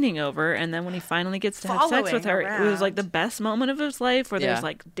pining over, and then when he finally gets to have sex with her, it was like the best moment of his life, where there's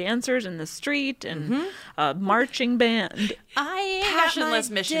like dancers in the street and a marching band. Passionless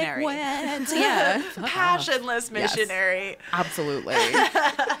missionary. Passionless missionary. Absolutely.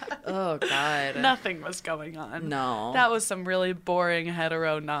 Oh God. Nothing was going on. No. That was some really boring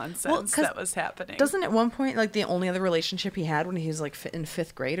hetero nonsense that was happening. Doesn't at one point, like, the only other relationship he had when he was like in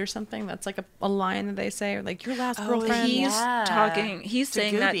 5th grade or something, that's like a line that they say, or like, your last girlfriend. He's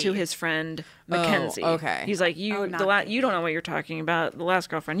saying that to his friend Mackenzie. Okay. He's like, you don't know what you're talking about. The last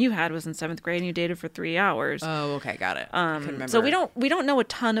girlfriend you had was in 7th grade and you dated for 3 hours. Oh, okay, got it. Couldn't remember. So we don't know a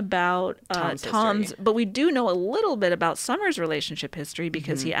ton about Tom's, but we do know a little bit about Summer's relationship history,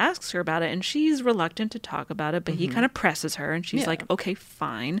 because he asks her about it and she's reluctant to talk about it, but he kind of presses her and she's like, okay,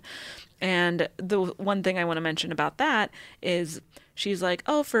 fine. And the one thing I want to mention about that is she's like,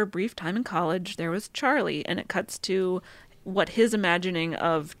 oh, for a brief time in college, there was Charlie. And it cuts to what his imagining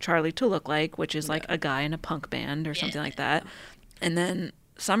of Charlie to look like, which is like a guy in a punk band or something like that. And then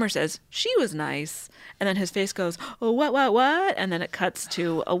Summer says, she was nice. And then his face goes, oh, what? And then it cuts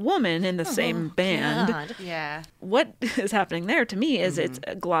to a woman in the same band. God. Yeah. What is happening there to me is it's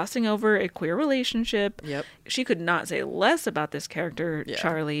glossing over a queer relationship. Yep. She could not say less about this character,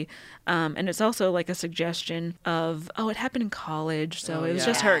 Charlie. And it's also like a suggestion of, it happened in college. So it was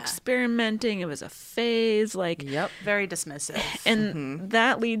just her experimenting. It was a phase. Like, very dismissive. And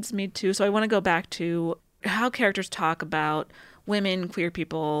that leads me to, so I want to go back to how characters talk about women, queer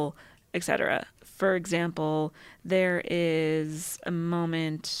people, etc. For example, there is a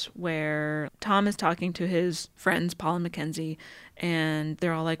moment where Tom is talking to his friends, Paul and Mackenzie, and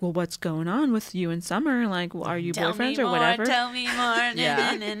they're all like, well, what's going on with you and Summer? Like, are you boyfriends or whatever? Tell me more.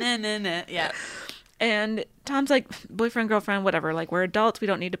 Yeah. And Tom's like, boyfriend, girlfriend, whatever. Like, we're adults. We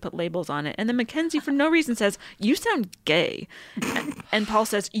don't need to put labels on it. And then Mackenzie, for no reason, says, you sound gay. And Paul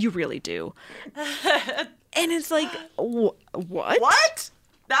says, you really do. And it's like, what? What?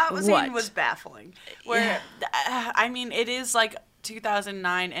 That scene was baffling. Where, I mean, it is like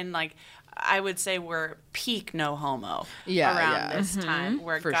 2009, and like, I would say we're peak no homo around this time,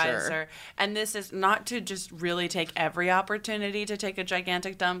 where guys are, and this is not to just really take every opportunity to take a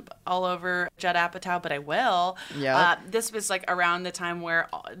gigantic dump all over Judd Apatow, but I will. This was like around the time where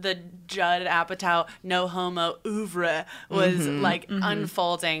the Judd Apatow no homo oeuvre was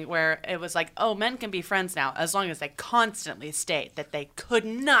unfolding, where it was like, oh, men can be friends now as long as they constantly state that they could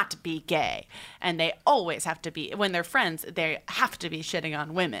not be gay, and they always have to be, when they're friends, they have to be shitting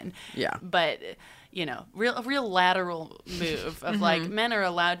on women. But, you know, a real lateral move of like, men are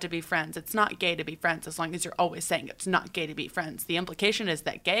allowed to be friends. It's not gay to be friends as long as you're always saying it's not gay to be friends. The implication is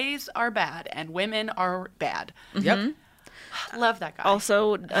that gays are bad and women are bad. Yep. Love that guy.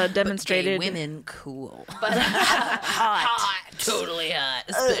 Also demonstrated. But gay women, cool. But hot. Totally hot,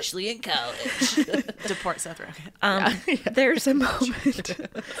 especially in college. Deport Seth Rogen. There's a moment.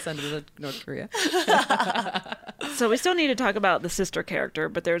 Send him to North Korea. So we still need to talk about the sister character,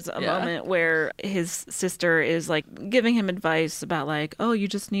 but there's a moment where his sister is like giving him advice about like, oh, you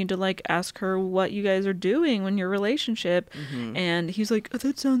just need to like ask her what you guys are doing in your relationship. And he's like, oh,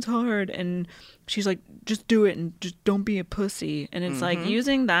 that sounds hard. And she's like, just do it and just don't be a pussy. And it's like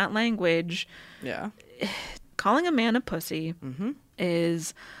using that language. Calling a man a pussy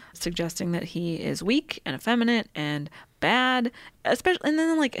is suggesting that he is weak and effeminate and bad, especially, and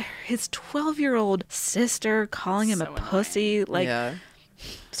then like his 12-year-old sister calling him a pussy. Like,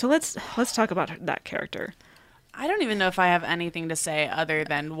 so let's talk about that character. I don't even know if I have anything to say other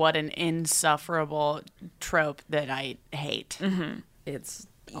than what an insufferable trope that I hate. It's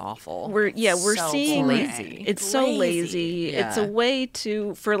awful. We're so seeing lazy. It's so lazy. It's a way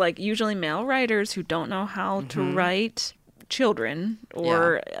for like usually male writers who don't know how to write children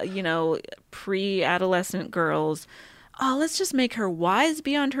or you know, pre-adolescent girls. oh, let's just make her wise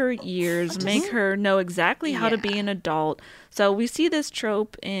beyond her years, make her know exactly how to be an adult. So we see this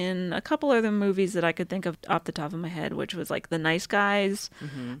trope in a couple other movies that I could think of off the top of my head, which was like The Nice Guys.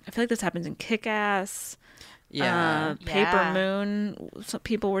 I feel like this happens in Kick-Ass. Paper Moon. Some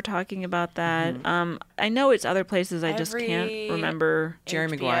people were talking about that. I know it's other places. I just can't remember. Jerry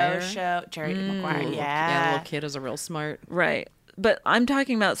Maguire. Jerry Maguire. Yeah, the little kid is a real smart. Right. But I'm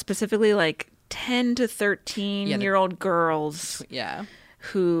talking about specifically like 10 to 13-year-old girls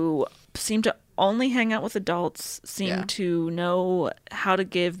who seem to only hang out with adults, seem to know how to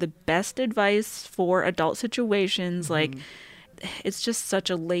give the best advice for adult situations. Like, it's just such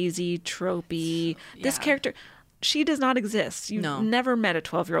a lazy, tropey. This character, she does not exist. You've never met a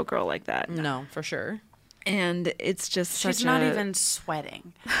 12-year-old girl like that. No, for sure. And it's just she's not even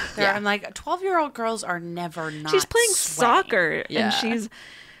sweating. I'm like, 12-year-old girls are never not She's playing sweating. soccer, and she's...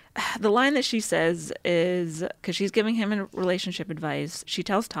 The line that she says is, because she's giving him a relationship advice, she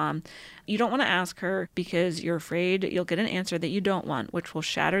tells Tom, you don't want to ask her because you're afraid you'll get an answer that you don't want, which will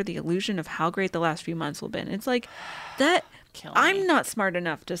shatter the illusion of how great the last few months will have been. It's like, that... I'm not smart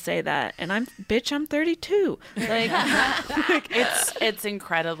enough to say that, and I'm 32. Like, it's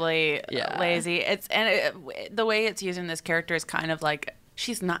incredibly lazy. The way it's using this character is kind of like,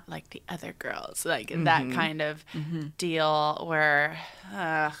 she's not like the other girls, like that kind of deal where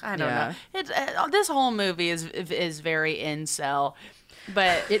I don't know. This whole movie is very incel.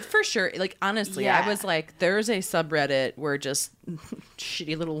 But it for sure, like, honestly, I was like, there's a subreddit where just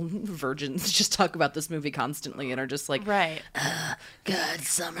shitty little virgins just talk about this movie constantly and are just like, God,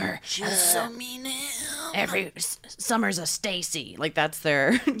 Summer, she's so mean. Every Summer's a Stacy. Like, that's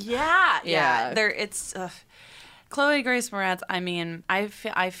their It's Chloe Grace Moretz. I mean, I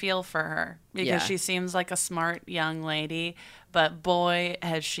feel for her because she seems like a smart young lady. But boy,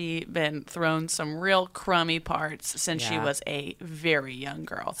 has she been thrown some real crummy parts since she was a very young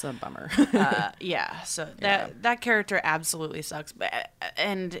girl. It's a bummer. So that character absolutely sucks.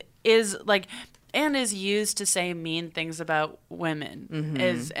 And is like... and is used to say mean things about women,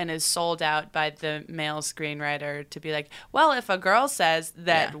 is sold out by the male screenwriter to be like, well, if a girl says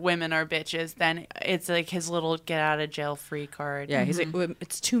that women are bitches, then it's like his little get out of jail free card. Yeah, he's like,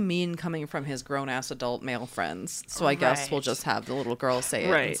 it's too mean coming from his grown ass adult male friends, so I guess we'll just have the little girl say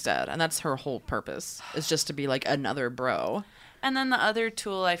it instead. And that's her whole purpose, is just to be like another bro. And then the other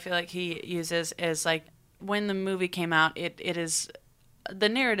tool I feel like he uses is like, when the movie came out, it is... the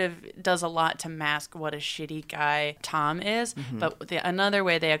narrative does a lot to mask what a shitty guy Tom is, but another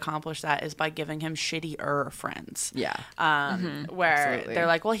way they accomplish that is by giving him shittier friends. Yeah. Where Absolutely. they're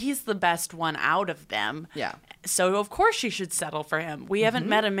like, well, he's the best one out of them. Yeah. So, of course, she should settle for him. We haven't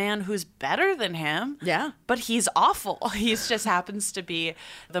met a man who's better than him. Yeah. But he's awful. He just happens to be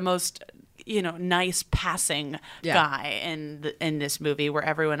the most... nice passing guy in this movie, where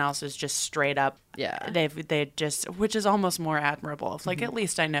everyone else is just straight up. They just, which is almost more admirable. It's like, at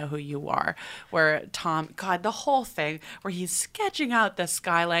least I know who you are. Where Tom, God, the whole thing where he's sketching out the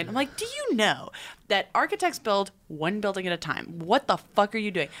skyline. I'm like, do you know that architects build one building at a time? What the fuck are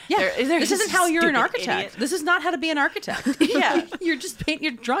you doing? Yeah, this isn't how you're an architect. Idiot. This is not how to be an architect. You're just painting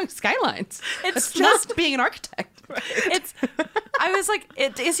your drawing skylines. It's just being an architect. I was like,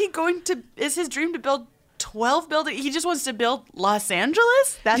 is his dream to build 12 buildings? He just wants to build Los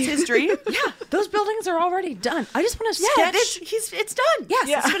Angeles? That's his dream? Those buildings are already done. I just want to sketch. It's done. Yes,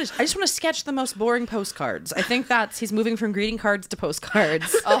 it's finished. I just want to sketch the most boring postcards. I think he's moving from greeting cards to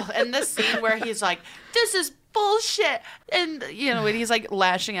postcards. And this scene where he's like, this is bullshit. And, when he's like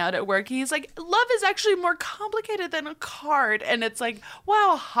lashing out at work, he's like, love is actually more complicated than a card. And it's like,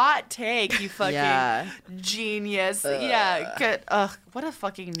 wow, hot take, you fucking genius. What a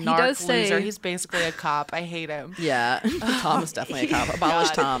fucking narc loser. He's basically a cop. I hate him. Yeah. Tom is definitely a cop.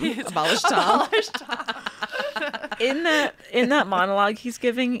 Abolish Tom. Abolish Tom. In that monologue he's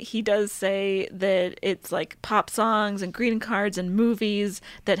giving, he does say that it's like pop songs and greeting cards and movies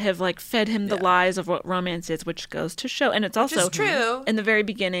that have like fed him the lies of what romance is, which goes to show. And it's also true. In the very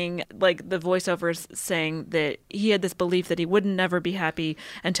beginning, like the voiceovers saying that he had this belief that he would never be happy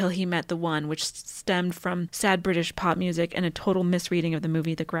until he met the one, which stemmed from sad British pop music and a total misreading of the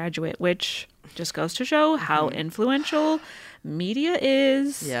movie The Graduate, which just goes to show how influential media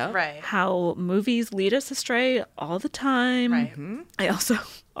is. Yeah. Right. How movies lead us astray all the time. Right. I also,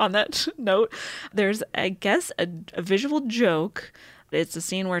 on that note, there's, I guess, a visual joke. It's a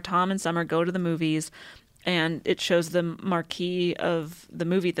scene where Tom and Summer go to the movies, and it shows the marquee of the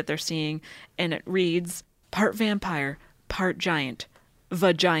movie that they're seeing, and it reads, part vampire, part giant,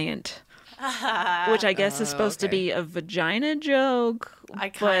 va-giant. Which I guess is supposed to be a vagina joke.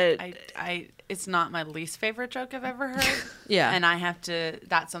 it's not my least favorite joke I've ever heard. Yeah. And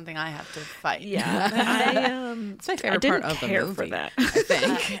that's something I have to fight. Yeah. It's my favorite part of the movie. For that. I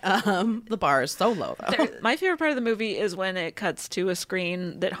think. The bar is so low, though. My favorite part of the movie is when it cuts to a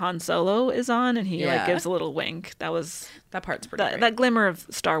screen that Han Solo is on and he like gives a little wink. That part's pretty great. That glimmer of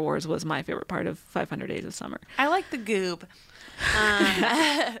Star Wars was my favorite part of 500 Days of Summer. I like the goob.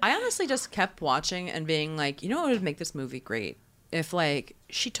 I honestly just kept watching and being like, you know what would make this movie great? If, like,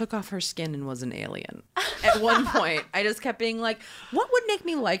 she took off her skin and was an alien. At one point, I just kept being like, what would make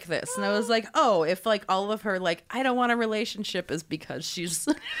me like this? And I was like, oh, if, like, all of her, like, I don't want a relationship is because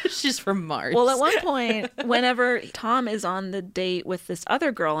she's from Mars. Well, at one point, whenever Tom is on the date with this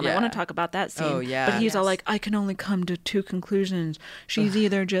other girl, and I want to talk about that scene. Oh, yeah. But he's all like, I can only come to two conclusions. She's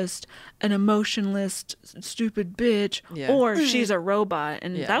either just an emotionless, stupid bitch, or she's a robot.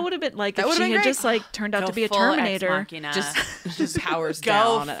 And that would have been, like, if she had just, like, turned out to be a Terminator. Just powers Go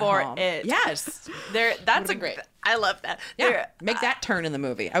down at for home. it. Yes. That's a great. I love that. Yeah, make that turn in the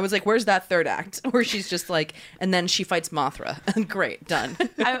movie. I was like, where's that third act? Where she's just like, and then she fights Mothra. Great, done.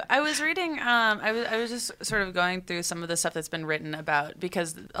 I was reading, I was just sort of going through some of the stuff that's been written about,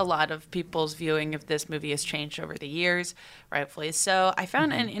 because a lot of people's viewing of this movie has changed over the years, rightfully so. I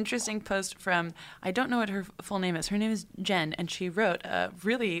found an interesting post from, I don't know what her full name is. Her name is Jen, and she wrote a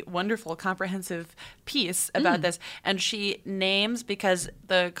really wonderful, comprehensive piece about this. And she names, because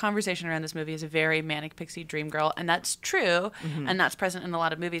the conversation around this movie is a very manic pixie dream girl, and that's true, and that's present in a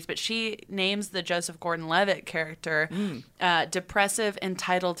lot of movies, but she names the Joseph Gordon-Levitt character depressive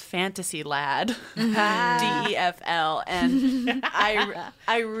entitled fantasy lad, DEFL, and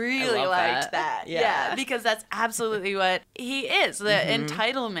I really liked that. Yeah, because that's absolutely what he is. The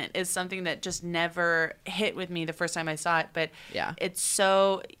entitlement is something that just never hit with me the first time I saw it, but it's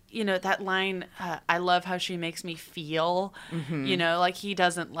so... You know, that line, I love how she makes me feel, you know, like he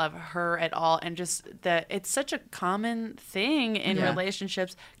doesn't love her at all. And just that it's such a common thing in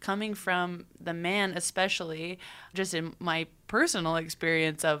relationships coming from the man, especially just in my personal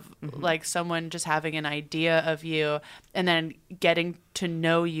experience of like someone just having an idea of you and then getting to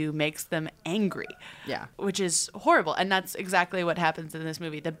know you makes them angry. Yeah. Which is horrible. And that's exactly what happens in this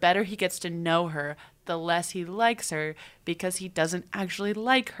movie. The better he gets to know her, the less he likes her because he doesn't actually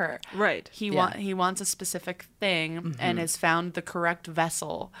like her. Right. He wants a specific thing and has found the correct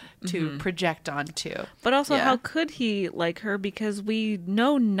vessel to project onto. But also, how could he like her? Because we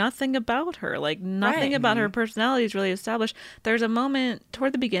know nothing about her. Like, nothing about her personality is really established. There's a moment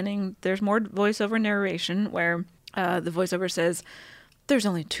toward the beginning, there's more voiceover narration where the voiceover says, there's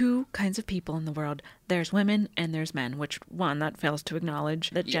only two kinds of people in the world. There's women and there's men, which that fails to acknowledge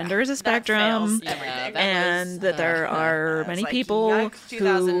that gender is a spectrum and that there are many people who...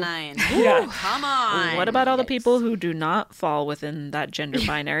 2009. Come on. What about all the people who do not fall within that gender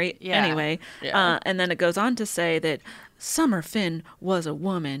binary? Anyway, and then it goes on to say that Summer Finn was a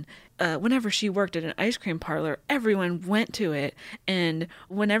woman. Whenever she worked at an ice cream parlor, everyone went to it. And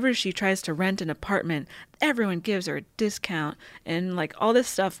whenever she tries to rent an apartment, everyone gives her a discount and like all this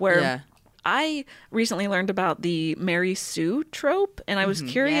stuff where I recently learned about the Mary Sue trope. And I was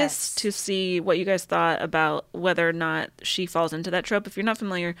curious to see what you guys thought about whether or not she falls into that trope. If you're not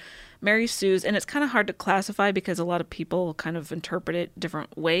familiar, Mary Sue's, and it's kind of hard to classify because a lot of people kind of interpret it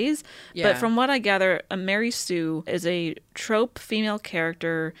different ways. But from what I gather, a Mary Sue is a trope female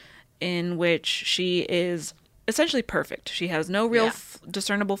character in which she is essentially perfect. She has no real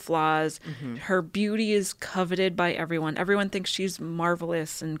discernible flaws. Her beauty is coveted by everyone. Everyone thinks she's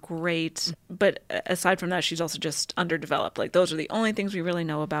marvelous and great. But aside from that, she's also just underdeveloped. Like, those are the only things we really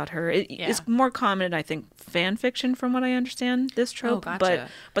know about her. It's more common, I think, fan fiction from what I understand, this trope. Oh, gotcha.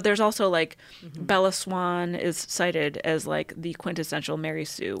 But there's also, like, Bella Swan is cited as, like, the quintessential Mary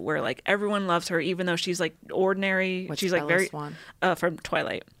Sue, where, like, everyone loves her, even though she's, like, ordinary. What's she's, Bella like, very... Swan? From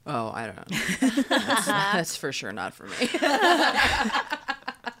Twilight. Oh, I don't know. That's for sure not for me.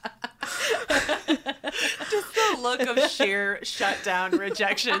 Just the look of sheer shutdown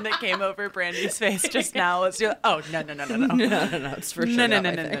rejection that came over Brandie's face just now was just, no. No, it's for sure no.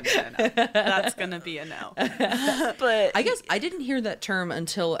 That's going to be a no. But I guess I didn't hear that term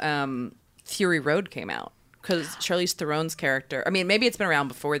until Fury Road came out. Because Charlize Theron's character, I mean, maybe it's been around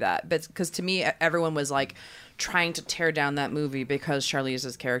before that, but because to me, everyone was like trying to tear down that movie because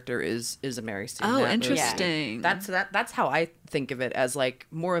Charlize's character is a Mary Sue. Oh, interesting. That's how I think of it, as like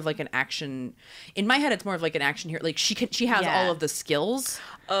more of like an action. In my head, it's more of like an action hero. Like she has all of the skills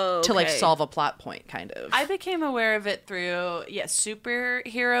to like solve a plot point, kind of. I became aware of it through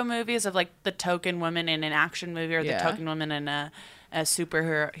superhero movies, of like the token woman in an action movie or the token woman in a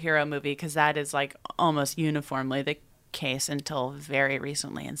superhero movie, because that is like almost uniformly the case until very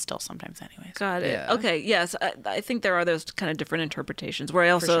recently, and still sometimes anyways. Got it. Yeah. Okay, yes. I think there are those kind of different interpretations where I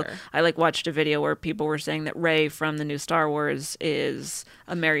also, sure. I like watched a video where people were saying that Rey from the new Star Wars is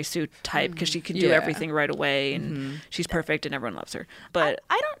a Mary Sue type because she can do Yeah. everything right away and she's perfect and everyone loves her. But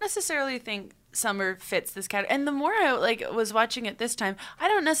I don't necessarily think Summer fits this category. And the more I was watching it this time, I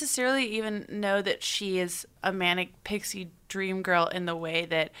don't necessarily even know that she is a manic pixie dream girl in the way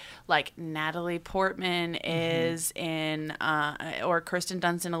that like Natalie Portman is in, or Kirsten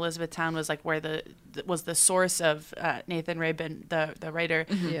Dunst in Elizabethtown was like where was the source of Nathan Rabin, the writer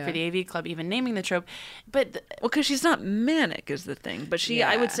for the AV Club, even naming the trope. But because she's not manic is the thing, but she,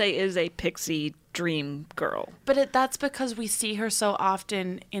 I would say, is a pixie dream girl. But that's because we see her so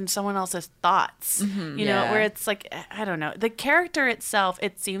often in someone else's thoughts, you know, where it's like, I don't know, the character itself,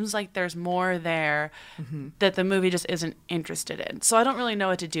 it seems like there's more there that the movie just isn't interested in. So I don't really know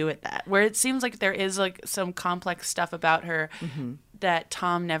what to do with that, where it seems like there is like some complex stuff about her that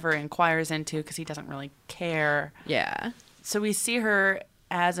Tom never inquires into because he doesn't really care. Yeah. So we see her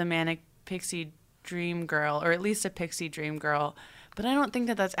as a manic pixie dream girl, or at least a pixie dream girl. But I don't think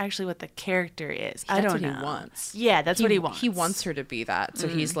that that's actually what the character is. I don't know. That's what he wants. Yeah, that's what he wants. He wants her to be that. So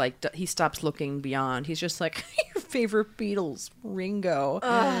he's like, he stops looking beyond. He's just like, your favorite Beatles, Ringo.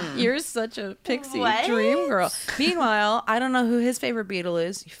 You're such a pixie dream girl. Meanwhile, I don't know who his favorite Beatle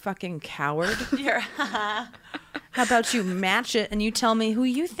is. You fucking coward. How about you match it and you tell me who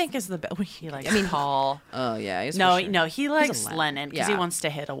you think is the best? He likes Paul. Oh, yeah. No, he likes Lennon because he wants to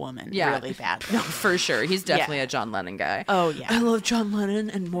hit a woman really bad. No, for sure. He's definitely a John Lennon guy. Oh, yeah. I love John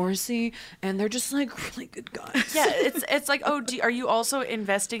Lennon and Morrissey, and they're just like really good guys. Yeah, it's like, oh, are you also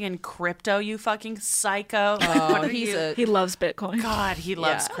investing in crypto, you fucking psycho? Oh, he loves Bitcoin. God, he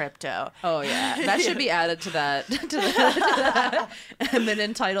loves crypto. Oh, yeah. That should be added to that. to that. I'm an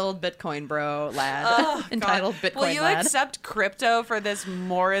entitled Bitcoin bro lad. Oh, entitled Bitcoin Will you lad. accept crypto for this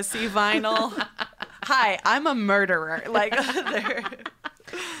Morrissey vinyl? Hi, I'm a murderer. Like,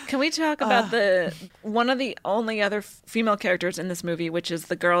 Can we talk about one of the only other female characters in this movie, which is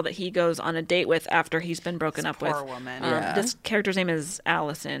the girl that he goes on a date with after he's been broken up with? Poor woman. This character's name is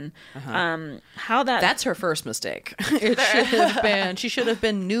Allison. That's her first mistake. She should have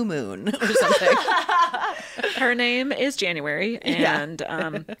been New Moon or something. Her name is January, and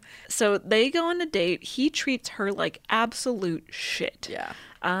so they go on a date. He treats her like absolute shit. Yeah.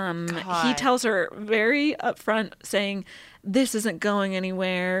 He tells her very upfront, saying, this isn't going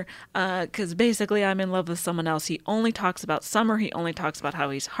anywhere because basically I'm in love with someone else. He only talks about Summer. He only talks about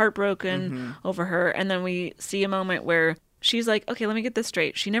how he's heartbroken over her. And then we see a moment where she's like, okay, let me get this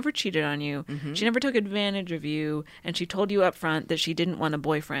straight. She never cheated on you. She never took advantage of you. And she told you up front that she didn't want a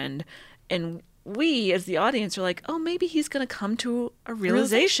boyfriend. And we, as the audience, are like, oh, maybe he's going to come to a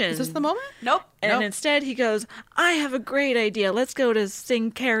realization. Is this the moment? Nope. And instead he goes, I have a great idea. Let's go to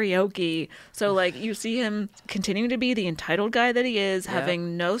sing karaoke. So, like, you see him continuing to be the entitled guy that he is,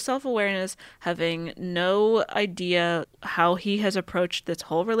 having no self-awareness, having no idea how he has approached this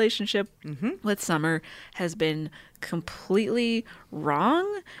whole relationship with Summer has been completely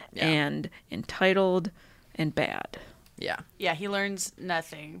wrong and entitled and bad. Yeah. Yeah, he learns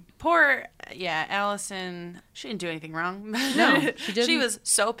nothing. Poor, Allison, she didn't do anything wrong. No, she didn't. She was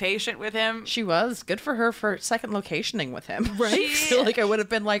so patient with him. She was. Good for her for second locationing with him. Right? I feel like I would have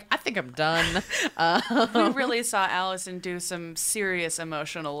been like, I think I'm done. We really saw Allison do some serious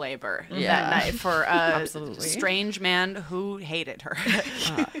emotional labor that night for a strange man who hated her.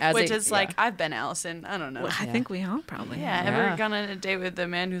 Which is like, I've been Allison. I don't know. Well, I think we all probably have. Ever gone on a date with a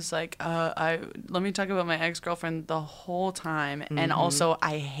man who's like, let me talk about my ex-girlfriend the whole time, and also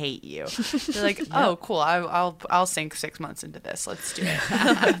I hate you. They're like, oh, cool. I'll sink 6 months into this. Let's do it.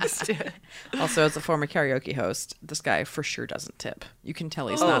 Let's do it. Also, as a former karaoke host, this guy for sure doesn't tip. You can tell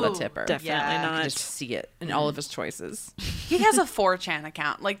he's not a tipper. Definitely not. You can just see it in all of his choices. He has a 4chan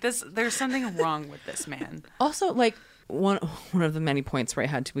account. Like this, there's something wrong with this man. Also, like one of the many points where I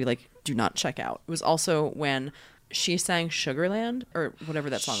had to be like, do not check out. It was also when she sang Sugarland or whatever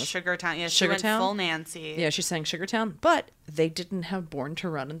that song is. Sugartown. Yeah, she went full Nancy. Yeah, she sang Sugartown, but they didn't have Born to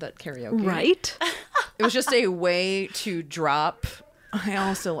Run in that karaoke. Right? It was just a way to drop. I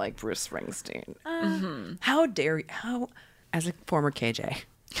also like Bruce Springsteen. How dare you? As a former KJ,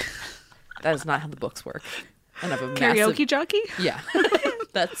 that is not how the books work. And I have a karaoke jockey? Yeah.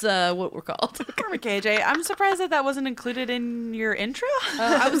 That's what we're called. Former KJ. I'm surprised that wasn't included in your intro.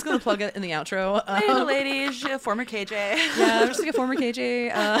 I was going to plug it in the outro. Hey, ladies, former KJ. Yeah, I'm just like a former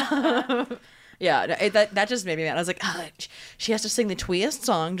KJ. Yeah, that just made me mad. I was like, she has to sing the Twist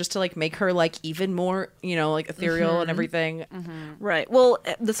song just to like make her like even more, like ethereal and everything. Right. Well,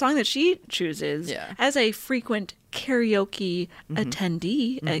 the song that she chooses as a frequent karaoke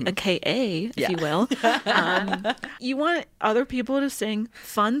attendee, a KA, if you will. You want other people to sing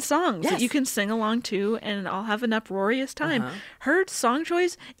fun songs that you can sing along to and all have an uproarious time. Her song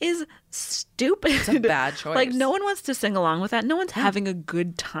choice is stupid. It's a bad choice. Like, no one wants to sing along with that. No one's having a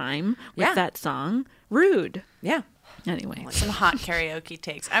good time with that song. Rude. Yeah. Anyway. Some hot karaoke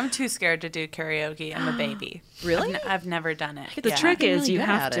takes. I'm too scared to do karaoke. I'm a baby. Really? I've never done it. The trick is you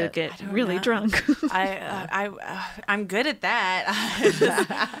have to get really drunk. I'm good at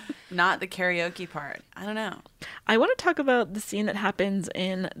that. Not the karaoke part. I don't know. I want to talk about the scene that happens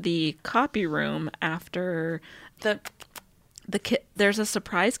in the copy room after there's a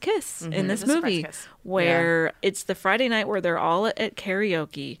surprise kiss in this movie where it's the Friday night where they're all at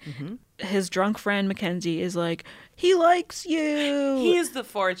karaoke. His drunk friend Mackenzie is like, he likes you. He is the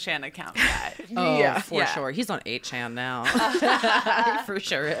 4chan account guy. For sure. He's on 8chan now. He for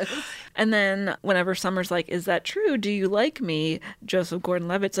sure is. And then whenever Summer's like, is that true? Do you like me? Joseph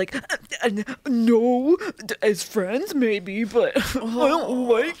Gordon-Levitt's like, no, as friends maybe, but I don't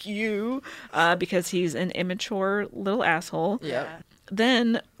like you. Because he's an immature little asshole. Yeah.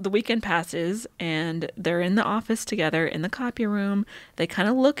 Then the weekend passes and they're in the office together in the copy room. They kind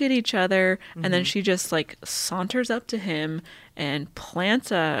of look at each other and then she just like saunters up to him and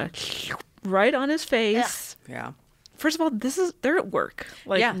plants a right on his face. Yeah. First of all, they're at work.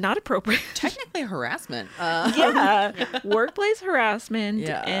 Like, not appropriate. Technically harassment. Workplace harassment.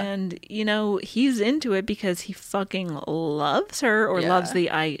 Yeah. And, you know, he's into it because he fucking loves her or loves the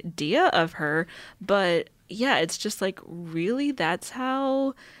idea of her. But yeah, it's just like, really? That's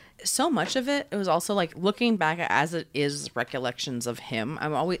how... So much of it was also like looking back as it is recollections of him.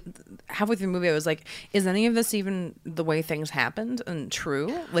 I'm always halfway through the movie. I was like, is any of this even the way things happened and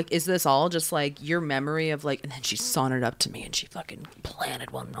true? Like, is this all just like your memory of like, and then she sauntered up to me and she fucking planted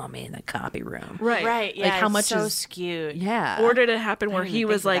one on me in the copy room. Right. Yeah. Like how much so is skewed. Yeah. Or did it happen where he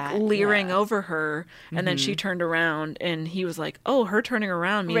was like leering Yeah. over her and then she turned around and he was like, oh, her turning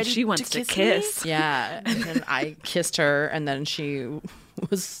around means she wants to kiss. Yeah. And then I kissed her and then she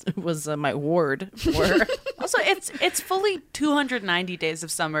was my ward for her. Also, it's fully 290 days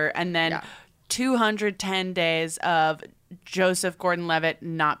of summer and then 210 days of Joseph Gordon-Levitt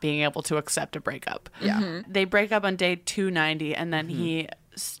not being able to accept a breakup. Yeah. They break up on day 290 and then he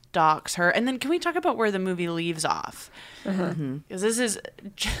stalks her. And then can we talk about where the movie leaves off? Because this is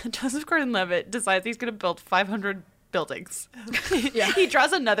Joseph Gordon-Levitt decides he's going to build 500 buildings. He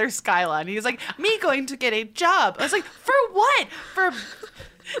draws another skyline. He's like, me going to get a job. I was like, for what? For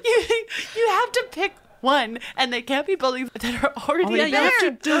you have to pick one, and they can't be buildings that are already there. You have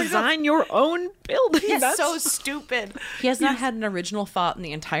to design your own building. It's so stupid. He has not had an original thought in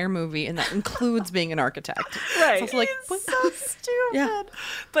the entire movie, and that includes being an architect. Right. So it's like, It's so stupid. Yeah.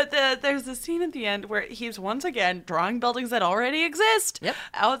 But there's a scene at the end where he's once again drawing buildings that already exist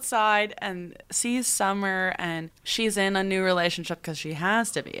outside and sees Summer, and she's in a new relationship because she has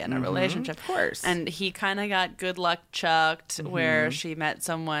to be in a relationship. Of course. And he kind of got good luck chucked where she met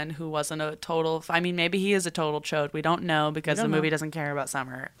someone who wasn't a total... I mean, maybe he is a total chode. We don't know because the movie doesn't care about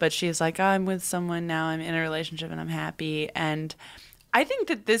Summer. But she's like, oh, I'm with someone now. I'm in a relationship and I'm happy. And I think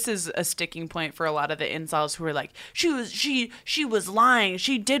that this is a sticking point for a lot of the incels who are like, she was lying.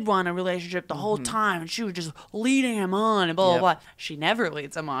 She did want a relationship the whole time, and she was just leading him on and blah, blah, blah. She never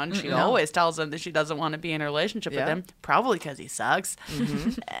leads him on. She always tells him that she doesn't want to be in a relationship with him, probably because he sucks.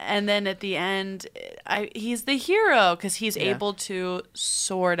 And then at the end, he's the hero because he's able to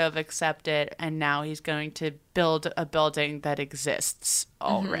sort of accept it, and now he's going to build a building that exists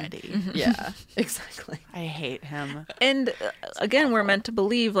already. yeah, exactly. I hate him. And again, we're meant to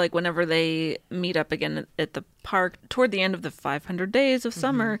believe, like, whenever they meet up again at the park toward the end of the 500 days of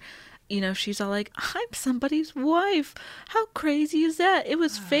summer, you know, she's all like, I'm somebody's wife. How crazy is that? It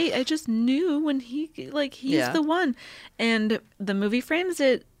was fate. I just knew when he's the one. And the movie frames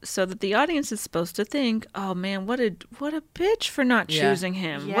it so that the audience is supposed to think, oh man, what a bitch for not choosing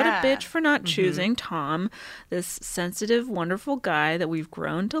him. Yeah. What a bitch for not choosing Tom, this sensitive, wonderful guy that we've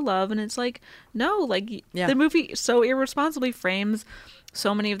grown to love. And it's like, no, like the movie so irresponsibly frames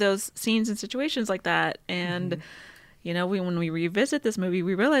so many of those scenes and situations like that. And you know, when we revisit this movie,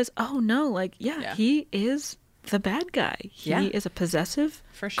 we realize, oh no, like, he is the bad guy. He is a possessive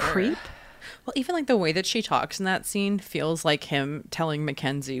creep. Well, even like the way that she talks in that scene feels like him telling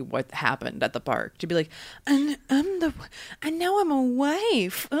Mackenzie what happened at the park. To be like, and now I'm a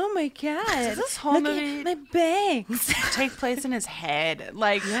wife. Oh my god! Does this whole movie my bangs take place in his head?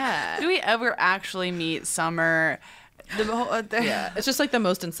 Like, do we ever actually meet Summer? Yeah, it's just like the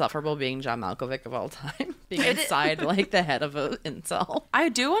most insufferable being John Malkovich of all time, being inside like the head of an incel. I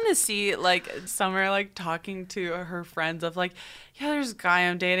do want to see like Summer like talking to her friends of like, yeah, there's a guy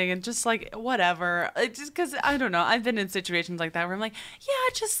I'm dating and just like whatever. Just because I don't know, I've been in situations like that where I'm like,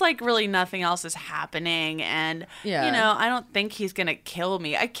 yeah, just like really nothing else is happening, and you know, I don't think he's gonna kill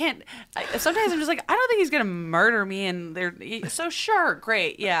me. Sometimes I'm just like, I don't think he's gonna murder me, and so sure,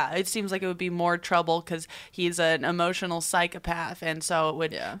 great, yeah. It seems like it would be more trouble because he's an emotional psychopath, and so it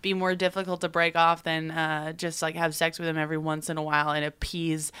would be more difficult to break off than just like have sex with him every once in a while and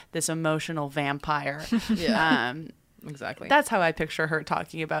appease this emotional vampire. Exactly. That's how I picture her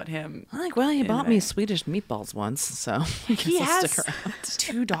talking about him. I'm like, well, he bought me Swedish meatballs once, so he has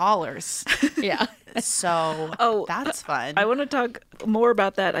 $2. Yeah. So that's fun. I want to talk more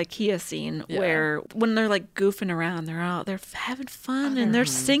about that IKEA scene where when they're like goofing around, they're having fun and their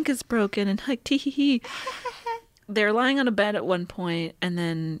sink is broken and like tee hee hee. They're lying on a bed at one point, and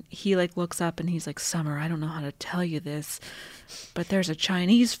then he like looks up and he's like, Summer, I don't know how to tell you this, but there's a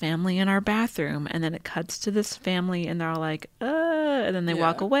Chinese family in our bathroom. And then it cuts to this family and they're all like, and then they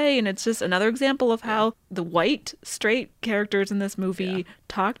walk away. And it's just another example of how the white straight characters in this movie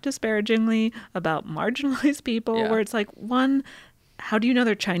talk disparagingly about marginalized people, where it's like, one, how do you know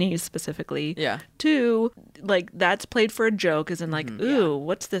they're Chinese specifically? Yeah. Two, like that's played for a joke, as in like, ooh,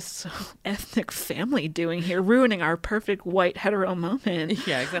 what's this ethnic family doing here, ruining our perfect white hetero moment?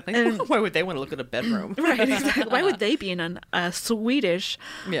 Yeah, exactly. And why would they want to look at a bedroom? Right, exactly. Why would they be in a Swedish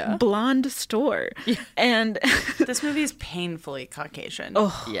blonde store? Yeah. And this movie is painfully Caucasian.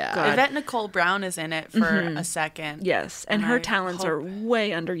 Oh, yeah. God. Yvette Nicole Brown is in it for a second. Yes, and her talents are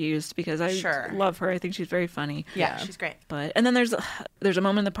way underused because I love her. I think she's very funny. Yeah, she's great. And then there's a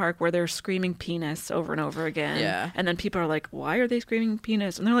moment in the park where they're screaming penis over and over again. Yeah. And then people are like, why are they screaming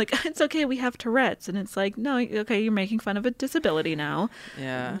penis? And they're like, it's okay, we have Tourette's. And it's like, no, okay, you're making fun of a disability now.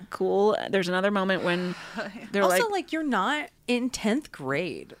 Yeah. Cool. There's another moment when they're also, like, you're not in 10th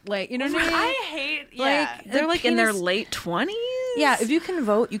grade. Like, you know what I mean? I hate, like, they're like in their late 20s. Yeah, if you can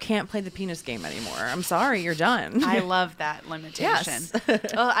vote, you can't play the penis game anymore. I'm sorry, you're done. I love that limitation.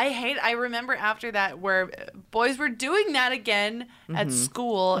 Yes. I remember after that where boys were doing that again at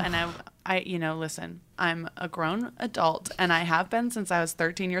school, and I listen, I'm a grown adult, and I have been since I was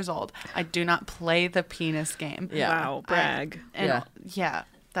 13 years old. I do not play the penis game. Yeah. Wow, brag.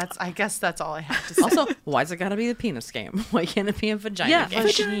 I guess that's all I have to say. Also, why's it gotta be the penis game? Why can't it be a vagina game?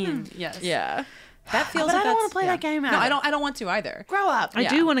 Vagina. Yes. Yeah. That feels but like I don't want to play that game out. No, I don't want to either. Grow up. I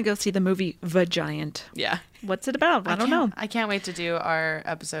do want to go see the movie Vagiant. Yeah. What's it about? I don't know. I can't wait to do our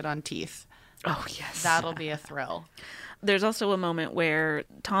episode on teeth. Oh, yes. That'll be a thrill. There's also a moment where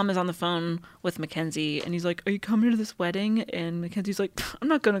Tom is on the phone with Mackenzie and he's like, are you coming to this wedding? And Mackenzie's like, I'm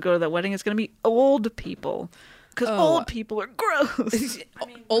not going to go to that wedding. It's going to be old people. Because old people are gross.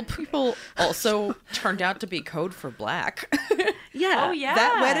 Old people also turned out to be code for black. Yeah. Oh, yeah.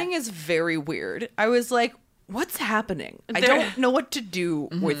 That wedding is very weird. I was like, what's happening? I don't know what to do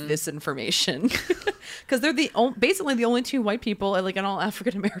with this information. Because they're basically the only two white people at like an all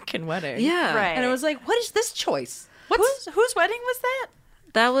African American wedding. Yeah. Right. And I was like, what is this choice? Whose wedding was that?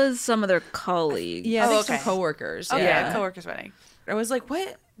 That was some of their colleagues. Yeah, I think some coworkers. Okay, Yeah. coworkers' wedding. I was like,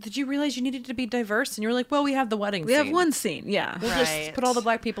 what? Did you realize you needed to be diverse? And you were like, well, we have the wedding We scene. have one scene, yeah. We'll just put all the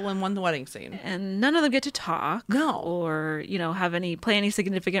black people in one wedding scene. And none of them get to talk. No. Or, play any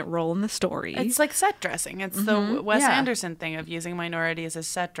significant role in the story. It's like set dressing. It's the Wes Anderson thing of using minorities as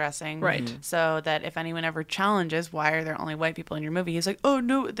set dressing. Right. So that if anyone ever challenges, why are there only white people in your movie? He's like, oh,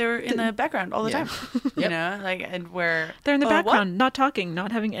 no, they're in the background all the time. You know, like, and where... They're in the background, not talking,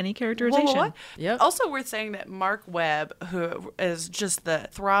 not having any characterization. What? Yep. Also worth saying that Mark Webb, who is just the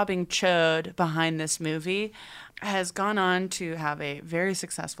throbbing chode behind this movie, has gone on to have a very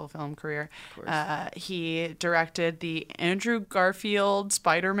successful film career. He directed the Andrew Garfield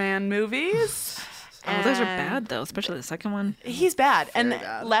Spider-Man movies. Oh, those are bad, though, especially the second one. He's bad. Very And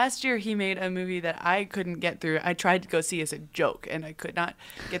bad. last year he made a movie that I couldn't get through. I tried to go see as a joke, and I could not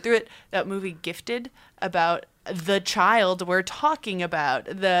get through it. That movie Gifted, about the child we're talking about,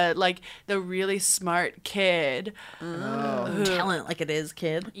 the really smart kid. Talent like it is,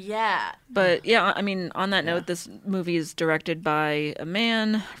 kid. Yeah. But yeah, I mean, on that note, this movie is directed by a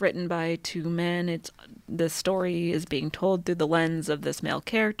man, written by two men. The story is being told through the lens of this male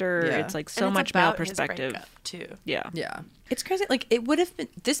character. Yeah. It's like so And it's much male about his perspective breakup, too. Yeah. Yeah. It's crazy. Like,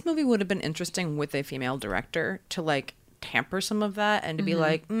 this movie would have been interesting with a female director to, like, tamper some of that and to be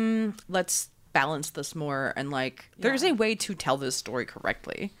like, let's balance this more. And, like, there's a way to tell this story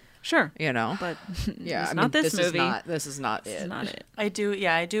correctly. Sure. You know? But yeah, it's not this movie. This is not it. I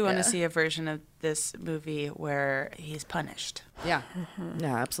do want to see a version of this movie where he's punished. Yeah.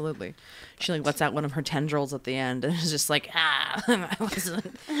 Yeah, absolutely. She like lets out one of her tendrils at the end and is just like, I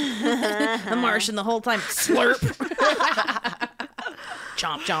wasn't a Martian the whole time. Slurp.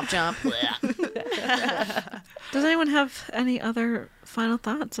 Chomp, chomp, chomp. Does anyone have any other final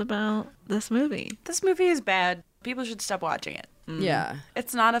thoughts about this movie? This movie is bad. People should stop watching it. Yeah.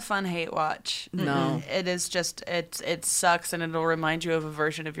 It's not a fun hate watch. No. It is just, it sucks, and it'll remind you of a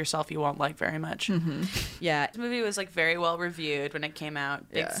version of yourself you won't like very much. Yeah. This movie was like very well reviewed when it came out.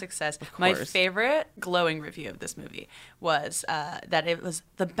 Big success. Of My course. favorite glowing review of this movie was that it was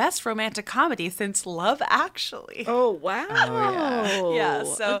the best romantic comedy since Love Actually. Oh, wow. Yeah,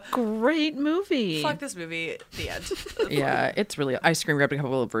 so a great movie. fuck this movie. The end. Yeah, it's really. I screen grabbed a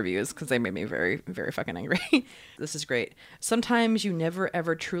couple of reviews because they made me very, very fucking angry. This is great. Sometimes you never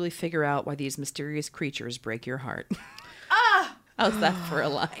ever truly figure out why these mysterious creatures break your heart. How's that for a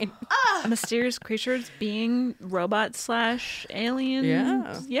line? Mysterious creatures being robots /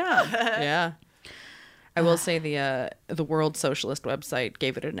 aliens. Yeah. Yeah. I will say the World Socialist website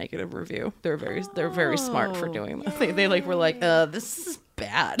gave it a negative review. They're very smart for doing that. They like were like, this is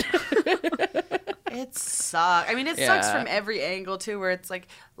bad. It sucks. I mean, it sucks from every angle too, where it's like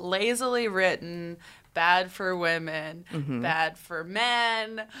lazily written, bad for women, bad for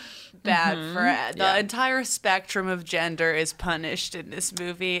men, bad for the entire spectrum of gender is punished in this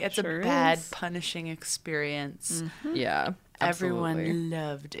movie. It's a bad punishing experience. Yeah. Absolutely. Everyone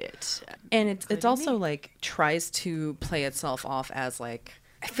loved it. And it's also like tries to play itself off as like,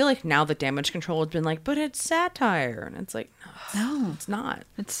 I feel like now the Damage Control has been like, but it's satire. And it's like, no, it's not.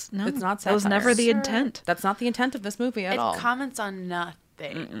 It's not satire. That was never the intent. That's not the intent of this movie at all. It comments on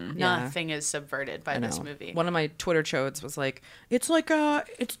nothing. Nothing is subverted by this movie. One of my Twitter chodes was like, it's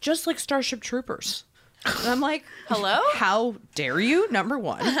just like Starship Troopers. And I'm like, hello? How dare you? Number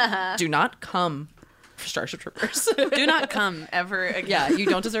one, do not come for Starship Troopers. Do not come ever again. Yeah, you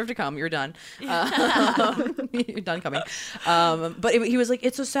don't deserve to come. You're done. You're done coming. But he was like,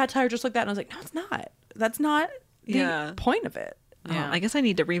 it's a satire just like that. And I was like, no, it's not. That's not the point of it. Yeah, I guess I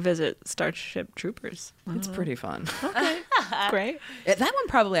need to revisit Starship Troopers. It's pretty fun. Okay, great. That one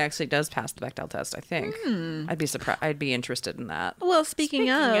probably actually does pass the Bechdel test, I think. I'd be surprised. I'd be interested in that. Well,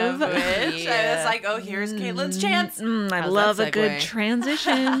 speaking of which, it's like, oh, here's Caitlin's chance. I love a good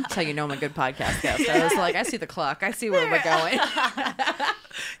transition. That's how you know I'm a good podcast guest. I was like, I see the clock. I see where we're going.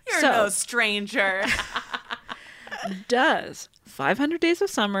 You're no stranger. Does 500 Days of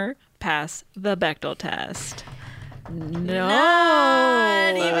Summer pass the Bechdel test? No.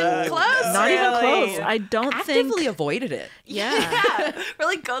 Not even close. Not even close. I don't actively avoided it. Yeah.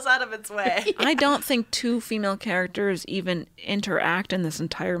 Really goes out of its way. I don't think two female characters even interact in this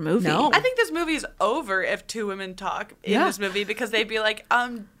entire movie. No. I think this movie's over if two women talk in this movie, because they'd be like,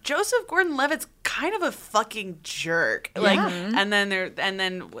 Joseph Gordon-Levitt's kind of a fucking jerk. Like, and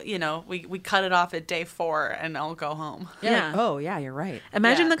then you know, we cut it off at day 4 and I'll go home. Yeah. Oh, yeah, you're right.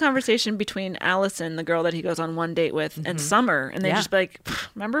 Imagine the conversation between Allison, the girl that he goes on one date with, and Summer, and they just be like,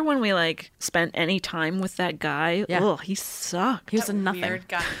 remember when we like spent any time with that guy? Yeah. Oh, he sucked. He was a nothing. Weird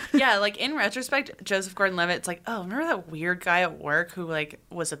guy. Yeah, like in retrospect, Joseph Gordon-Levitt, it's like, oh, remember that weird guy at work who like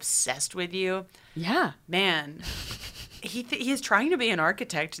was obsessed with you? Yeah. Man. He's trying to be an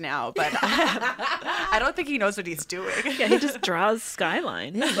architect now, but I don't think he knows what he's doing. Yeah, he just draws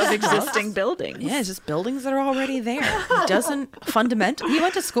skylines of existing buildings. Yeah, it's just buildings that are already there. He doesn't fundamentally. He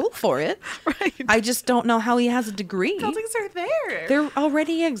went to school for it. Right. I just don't know how he has a degree. Buildings are there. They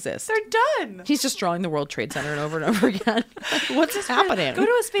already exist. They're done. He's just drawing the World Trade Center over and over again. What's this happening? Go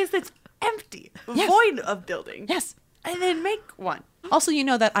to a space that's empty, void of building. Yes. And then make one. Also, you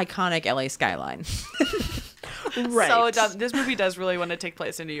know that iconic LA skyline. Right. So dumb. This movie does really want to take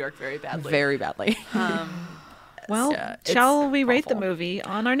place in New York very badly. Very badly. Well, shall we rate the movie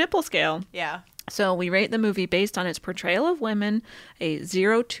on our nipple scale? Yeah. So we rate the movie based on its portrayal of women, a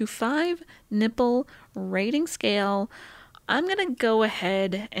 0 to 5 nipple rating scale. I'm going to go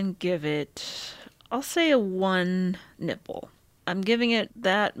ahead and give it, I'll say a 1 nipple. I'm giving it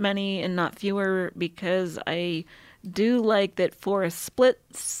that many and not fewer because I do like that for a split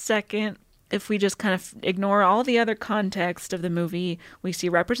second, if we just kind of ignore all the other context of the movie, we see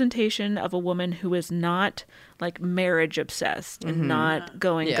representation of a woman who is not like marriage obsessed and not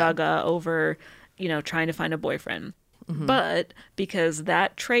going gaga over, you know, trying to find a boyfriend. But because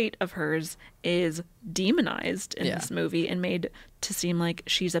that trait of hers is demonized in this movie and made to seem like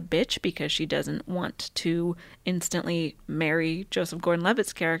she's a bitch because she doesn't want to instantly marry Joseph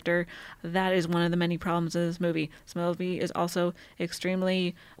Gordon-Levitt's character, that is one of the many problems of this movie. This movie is also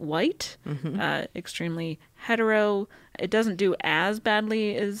extremely white, extremely hetero. It doesn't do as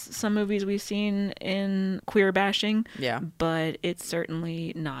badly as some movies we've seen in queer bashing, but it's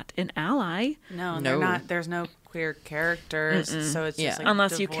certainly not an ally. No, they're not. There's no queer characters, so it's just like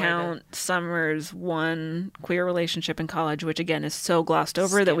unless you devoid count Summer's one queer relationship in college, which again is so glossed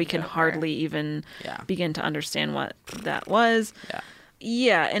over that we can hardly even begin to understand what that was.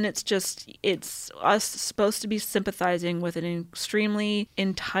 Yeah, and it's us supposed to be sympathizing with an extremely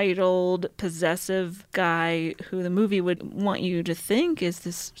entitled, possessive guy who the movie would want you to think is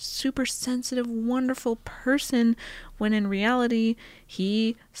this super sensitive, wonderful person, when in reality,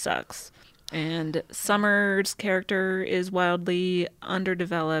 he sucks. And Summer's character is wildly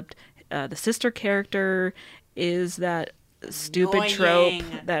underdeveloped. The sister character is that stupid trope,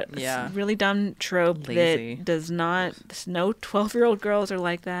 that really dumb trope that does not, no 12-year-old girls are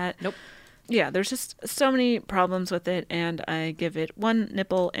like that. Nope. Yeah, there's just so many problems with it, and I give it one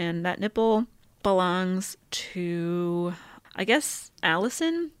nipple, and that nipple belongs to, I guess,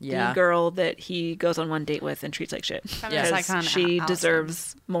 Allison, the girl that he goes on one date with and treats like shit. Because she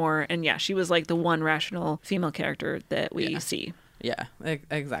deserves more, and she was like the one rational female character that we see. Yeah,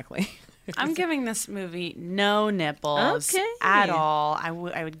 exactly. I'm giving this movie no nipples at all. I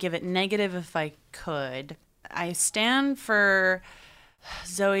would give it negative if I could. I stand for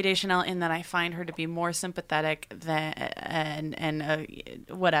Zooey Deschanel in that I find her to be more sympathetic than and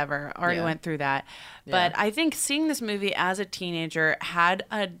whatever. Already went through that. But I think seeing this movie as a teenager had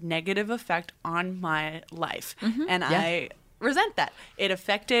a negative effect on my life. And I resent that. It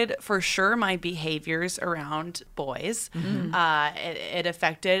affected, for sure, my behaviors around boys. It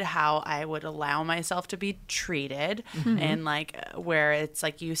affected how I would allow myself to be treated. And like, where it's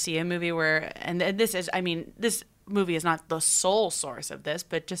like you see a movie where, and this is, I mean, this movie is not the sole source of this,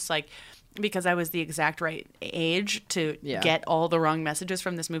 but just like, because I was the exact right age to get all the wrong messages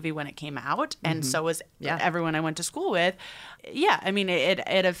from this movie when it came out. And so was everyone I went to school with. Yeah, I mean,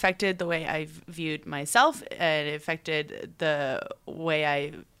 it affected the way I viewed myself. It affected the way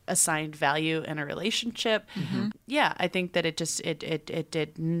I assigned value in a relationship. Yeah, I think that it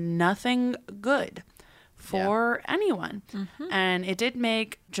did nothing good for anyone. And it did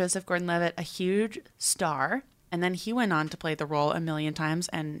make Joseph Gordon-Levitt a huge star. And then he went on to play the role a million times,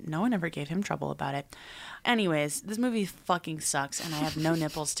 and no one ever gave him trouble about it. Anyways, this movie fucking sucks, and I have no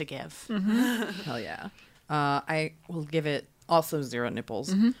nipples to give. Hell yeah. I will give it also 0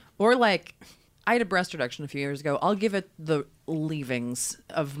 nipples. Or like, I had a breast reduction a few years ago. I'll give it the leavings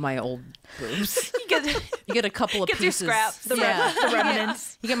of my old boobs. You get a couple of pieces. Your scraps, the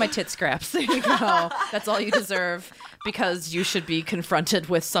remnants. You get my tit scraps. There you go. That's all you deserve, because you should be confronted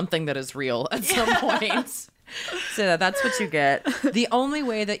with something that is real at some point. So that's what you get. The only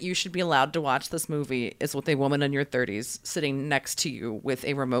way that you should be allowed to watch this movie is with a woman in your 30s sitting next to you with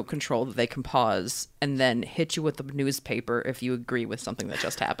a remote control that they can pause and then hit you with the newspaper if you agree with something that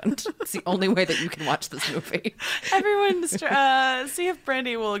just happened. It's the only way that you can watch this movie. Everyone, see if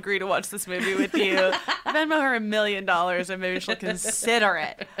Brandie will agree to watch this movie with you. Venmo her $1 million and maybe she'll consider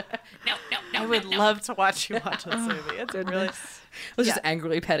it. No. I would love to watch you watch this movie. It's really... I was just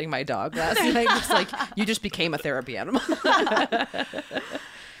angrily petting my dog last night. Just like, you just became a therapy animal.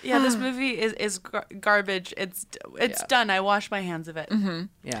 Yeah, this movie is garbage. It's done. I wash my hands of it.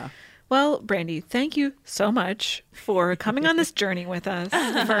 Yeah. Well, Brandie, thank you so much for coming on this journey with us.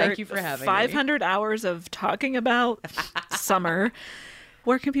 Thank you for having 500 hours of talking about Summer.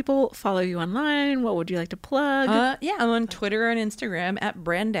 Where can people follow you online? What would you like to plug? I'm on Twitter and Instagram at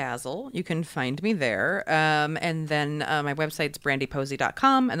Brandazzle. You can find me there. And then my website's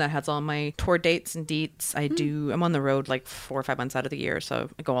brandieposey.com, and that has all my tour dates and deets. I'm on the road like 4 or 5 months out of the year, so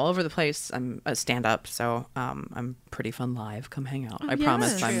I go all over the place. I'm a stand-up, so I'm pretty fun live. Come hang out. I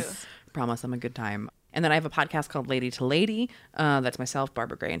promise I'm a good time. And then I have a podcast called Lady to Lady. That's myself,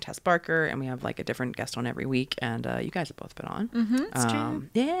 Barbara Gray, and Tess Barker, and we have like a different guest on every week. And you guys have both been on. It's true.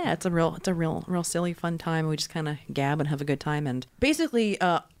 Yeah, it's a real silly, fun time. We just kind of gab and have a good time, and basically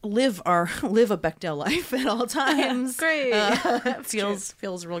live a Bechdel life at all times. Great.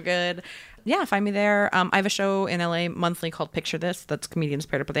 Feels real good. yeah, find me there. I have a show in LA monthly called Picture This. That's comedians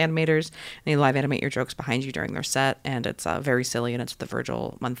paired up with animators, and they live animate your jokes behind you during their set. And it's very silly, and it's the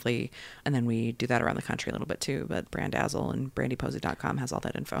Virgil monthly. And then we do that around the country a little bit too. But Brandazzle and BrandiePosey.com has all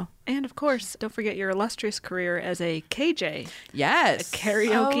that info. And of course, don't forget your illustrious career as a KJ. Yes. A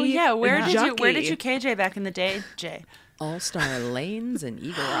karaoke. Oh, yeah. Where did jockey. you KJ back in the day, Jay? All-Star Lanes and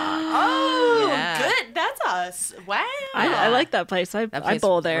Eagle Rock. Oh, Yeah. good. That's us. Wow. I like that place. I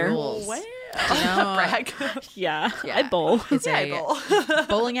bowl there. rules. Wow. Brag. Yeah, I bowl. It's Yeah, I a bowl.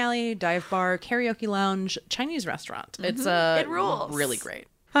 bowling alley, dive bar, karaoke lounge, Chinese restaurant. It's It rules. really great.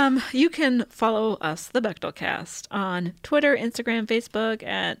 You can follow us, the Bechtelcast, on Twitter, Instagram, Facebook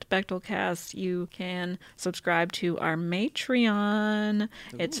at Bechtelcast. You can subscribe to our Matreon.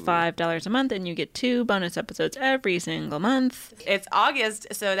 It's $5 a month, and you get 2 bonus episodes every single month. It's August,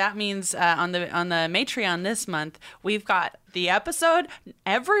 so that means on the Matreon this month, we've got the episode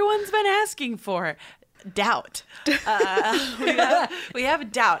everyone's been asking for, Doubt. We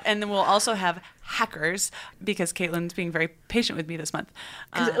have Doubt, and then we'll also have Hackers, because Caitlin's being very patient with me this month.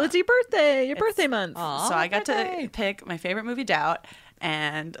 It's your birthday, birthday month. So I got to pick my favorite movie, Doubt,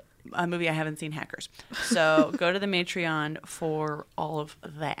 and a movie I haven't seen, Hackers. So go to the Matreon for all of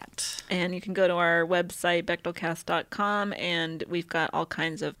that. And you can go to our website, bechtelcast.com, and we've got all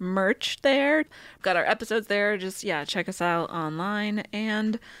kinds of merch there. We've got our episodes there. Just, check us out online.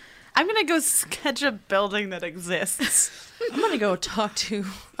 And I'm going to go sketch a building that exists. I'm going to go talk to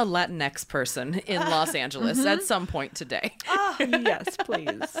a Latinx person in Los Angeles at some point today. yes,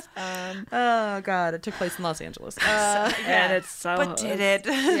 please. Oh, God. It took place in Los Angeles. And it's so... But did it?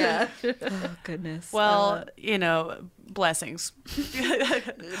 Yeah. Oh, goodness. Well, blessings.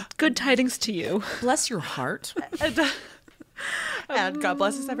 Good tidings to you. Bless your heart. And God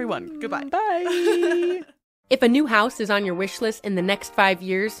blesses everyone. Goodbye. Bye. If a new house is on your wish list in the next 5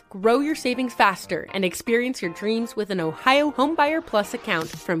 years, grow your savings faster and experience your dreams with an Ohio Homebuyer Plus account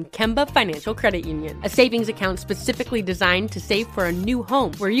from Kemba Financial Credit Union. A savings account specifically designed to save for a new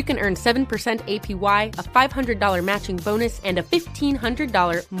home, where you can earn 7% APY, a $500 matching bonus, and a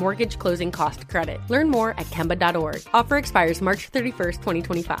 $1,500 mortgage closing cost credit. Learn more at Kemba.org. Offer expires March 31st,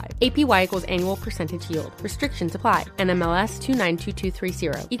 2025. APY equals annual percentage yield. Restrictions apply. NMLS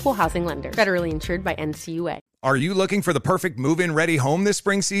 292230. Equal housing lender. Federally insured by NCUA. Are you looking for the perfect move-in ready home this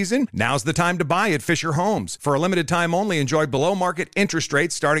spring season? Now's the time to buy at Fisher Homes. For a limited time only, enjoy below-market interest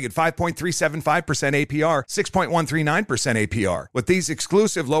rates starting at 5.375% APR, 6.139% APR. With these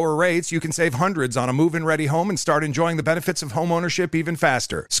exclusive lower rates, you can save hundreds on a move-in ready home and start enjoying the benefits of home ownership even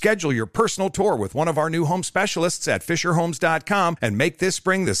faster. Schedule your personal tour with one of our new home specialists at FisherHomes.com and make this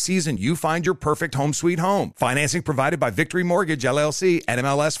spring the season you find your perfect home sweet home. Financing provided by Victory Mortgage, LLC,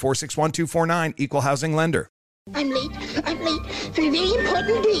 NMLS 461249, Equal Housing Lender. I'm late for a very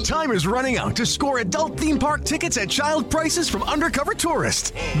important date. Time is running out to score adult theme park tickets at child prices from Undercover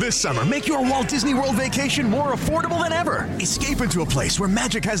Tourist. This summer, make your Walt Disney World vacation more affordable than ever. Escape into a place where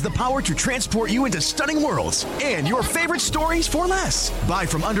magic has the power to transport you into stunning worlds and your favorite stories for less. Buy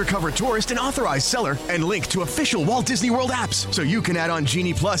from Undercover Tourist, an authorized seller, and link to official Walt Disney World apps so you can add on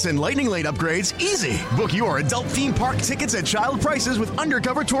Genie Plus and Lightning Lane upgrades easy. Book your adult theme park tickets at child prices with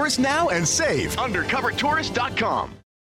Undercover Tourist now and save. UndercoverTourist.com.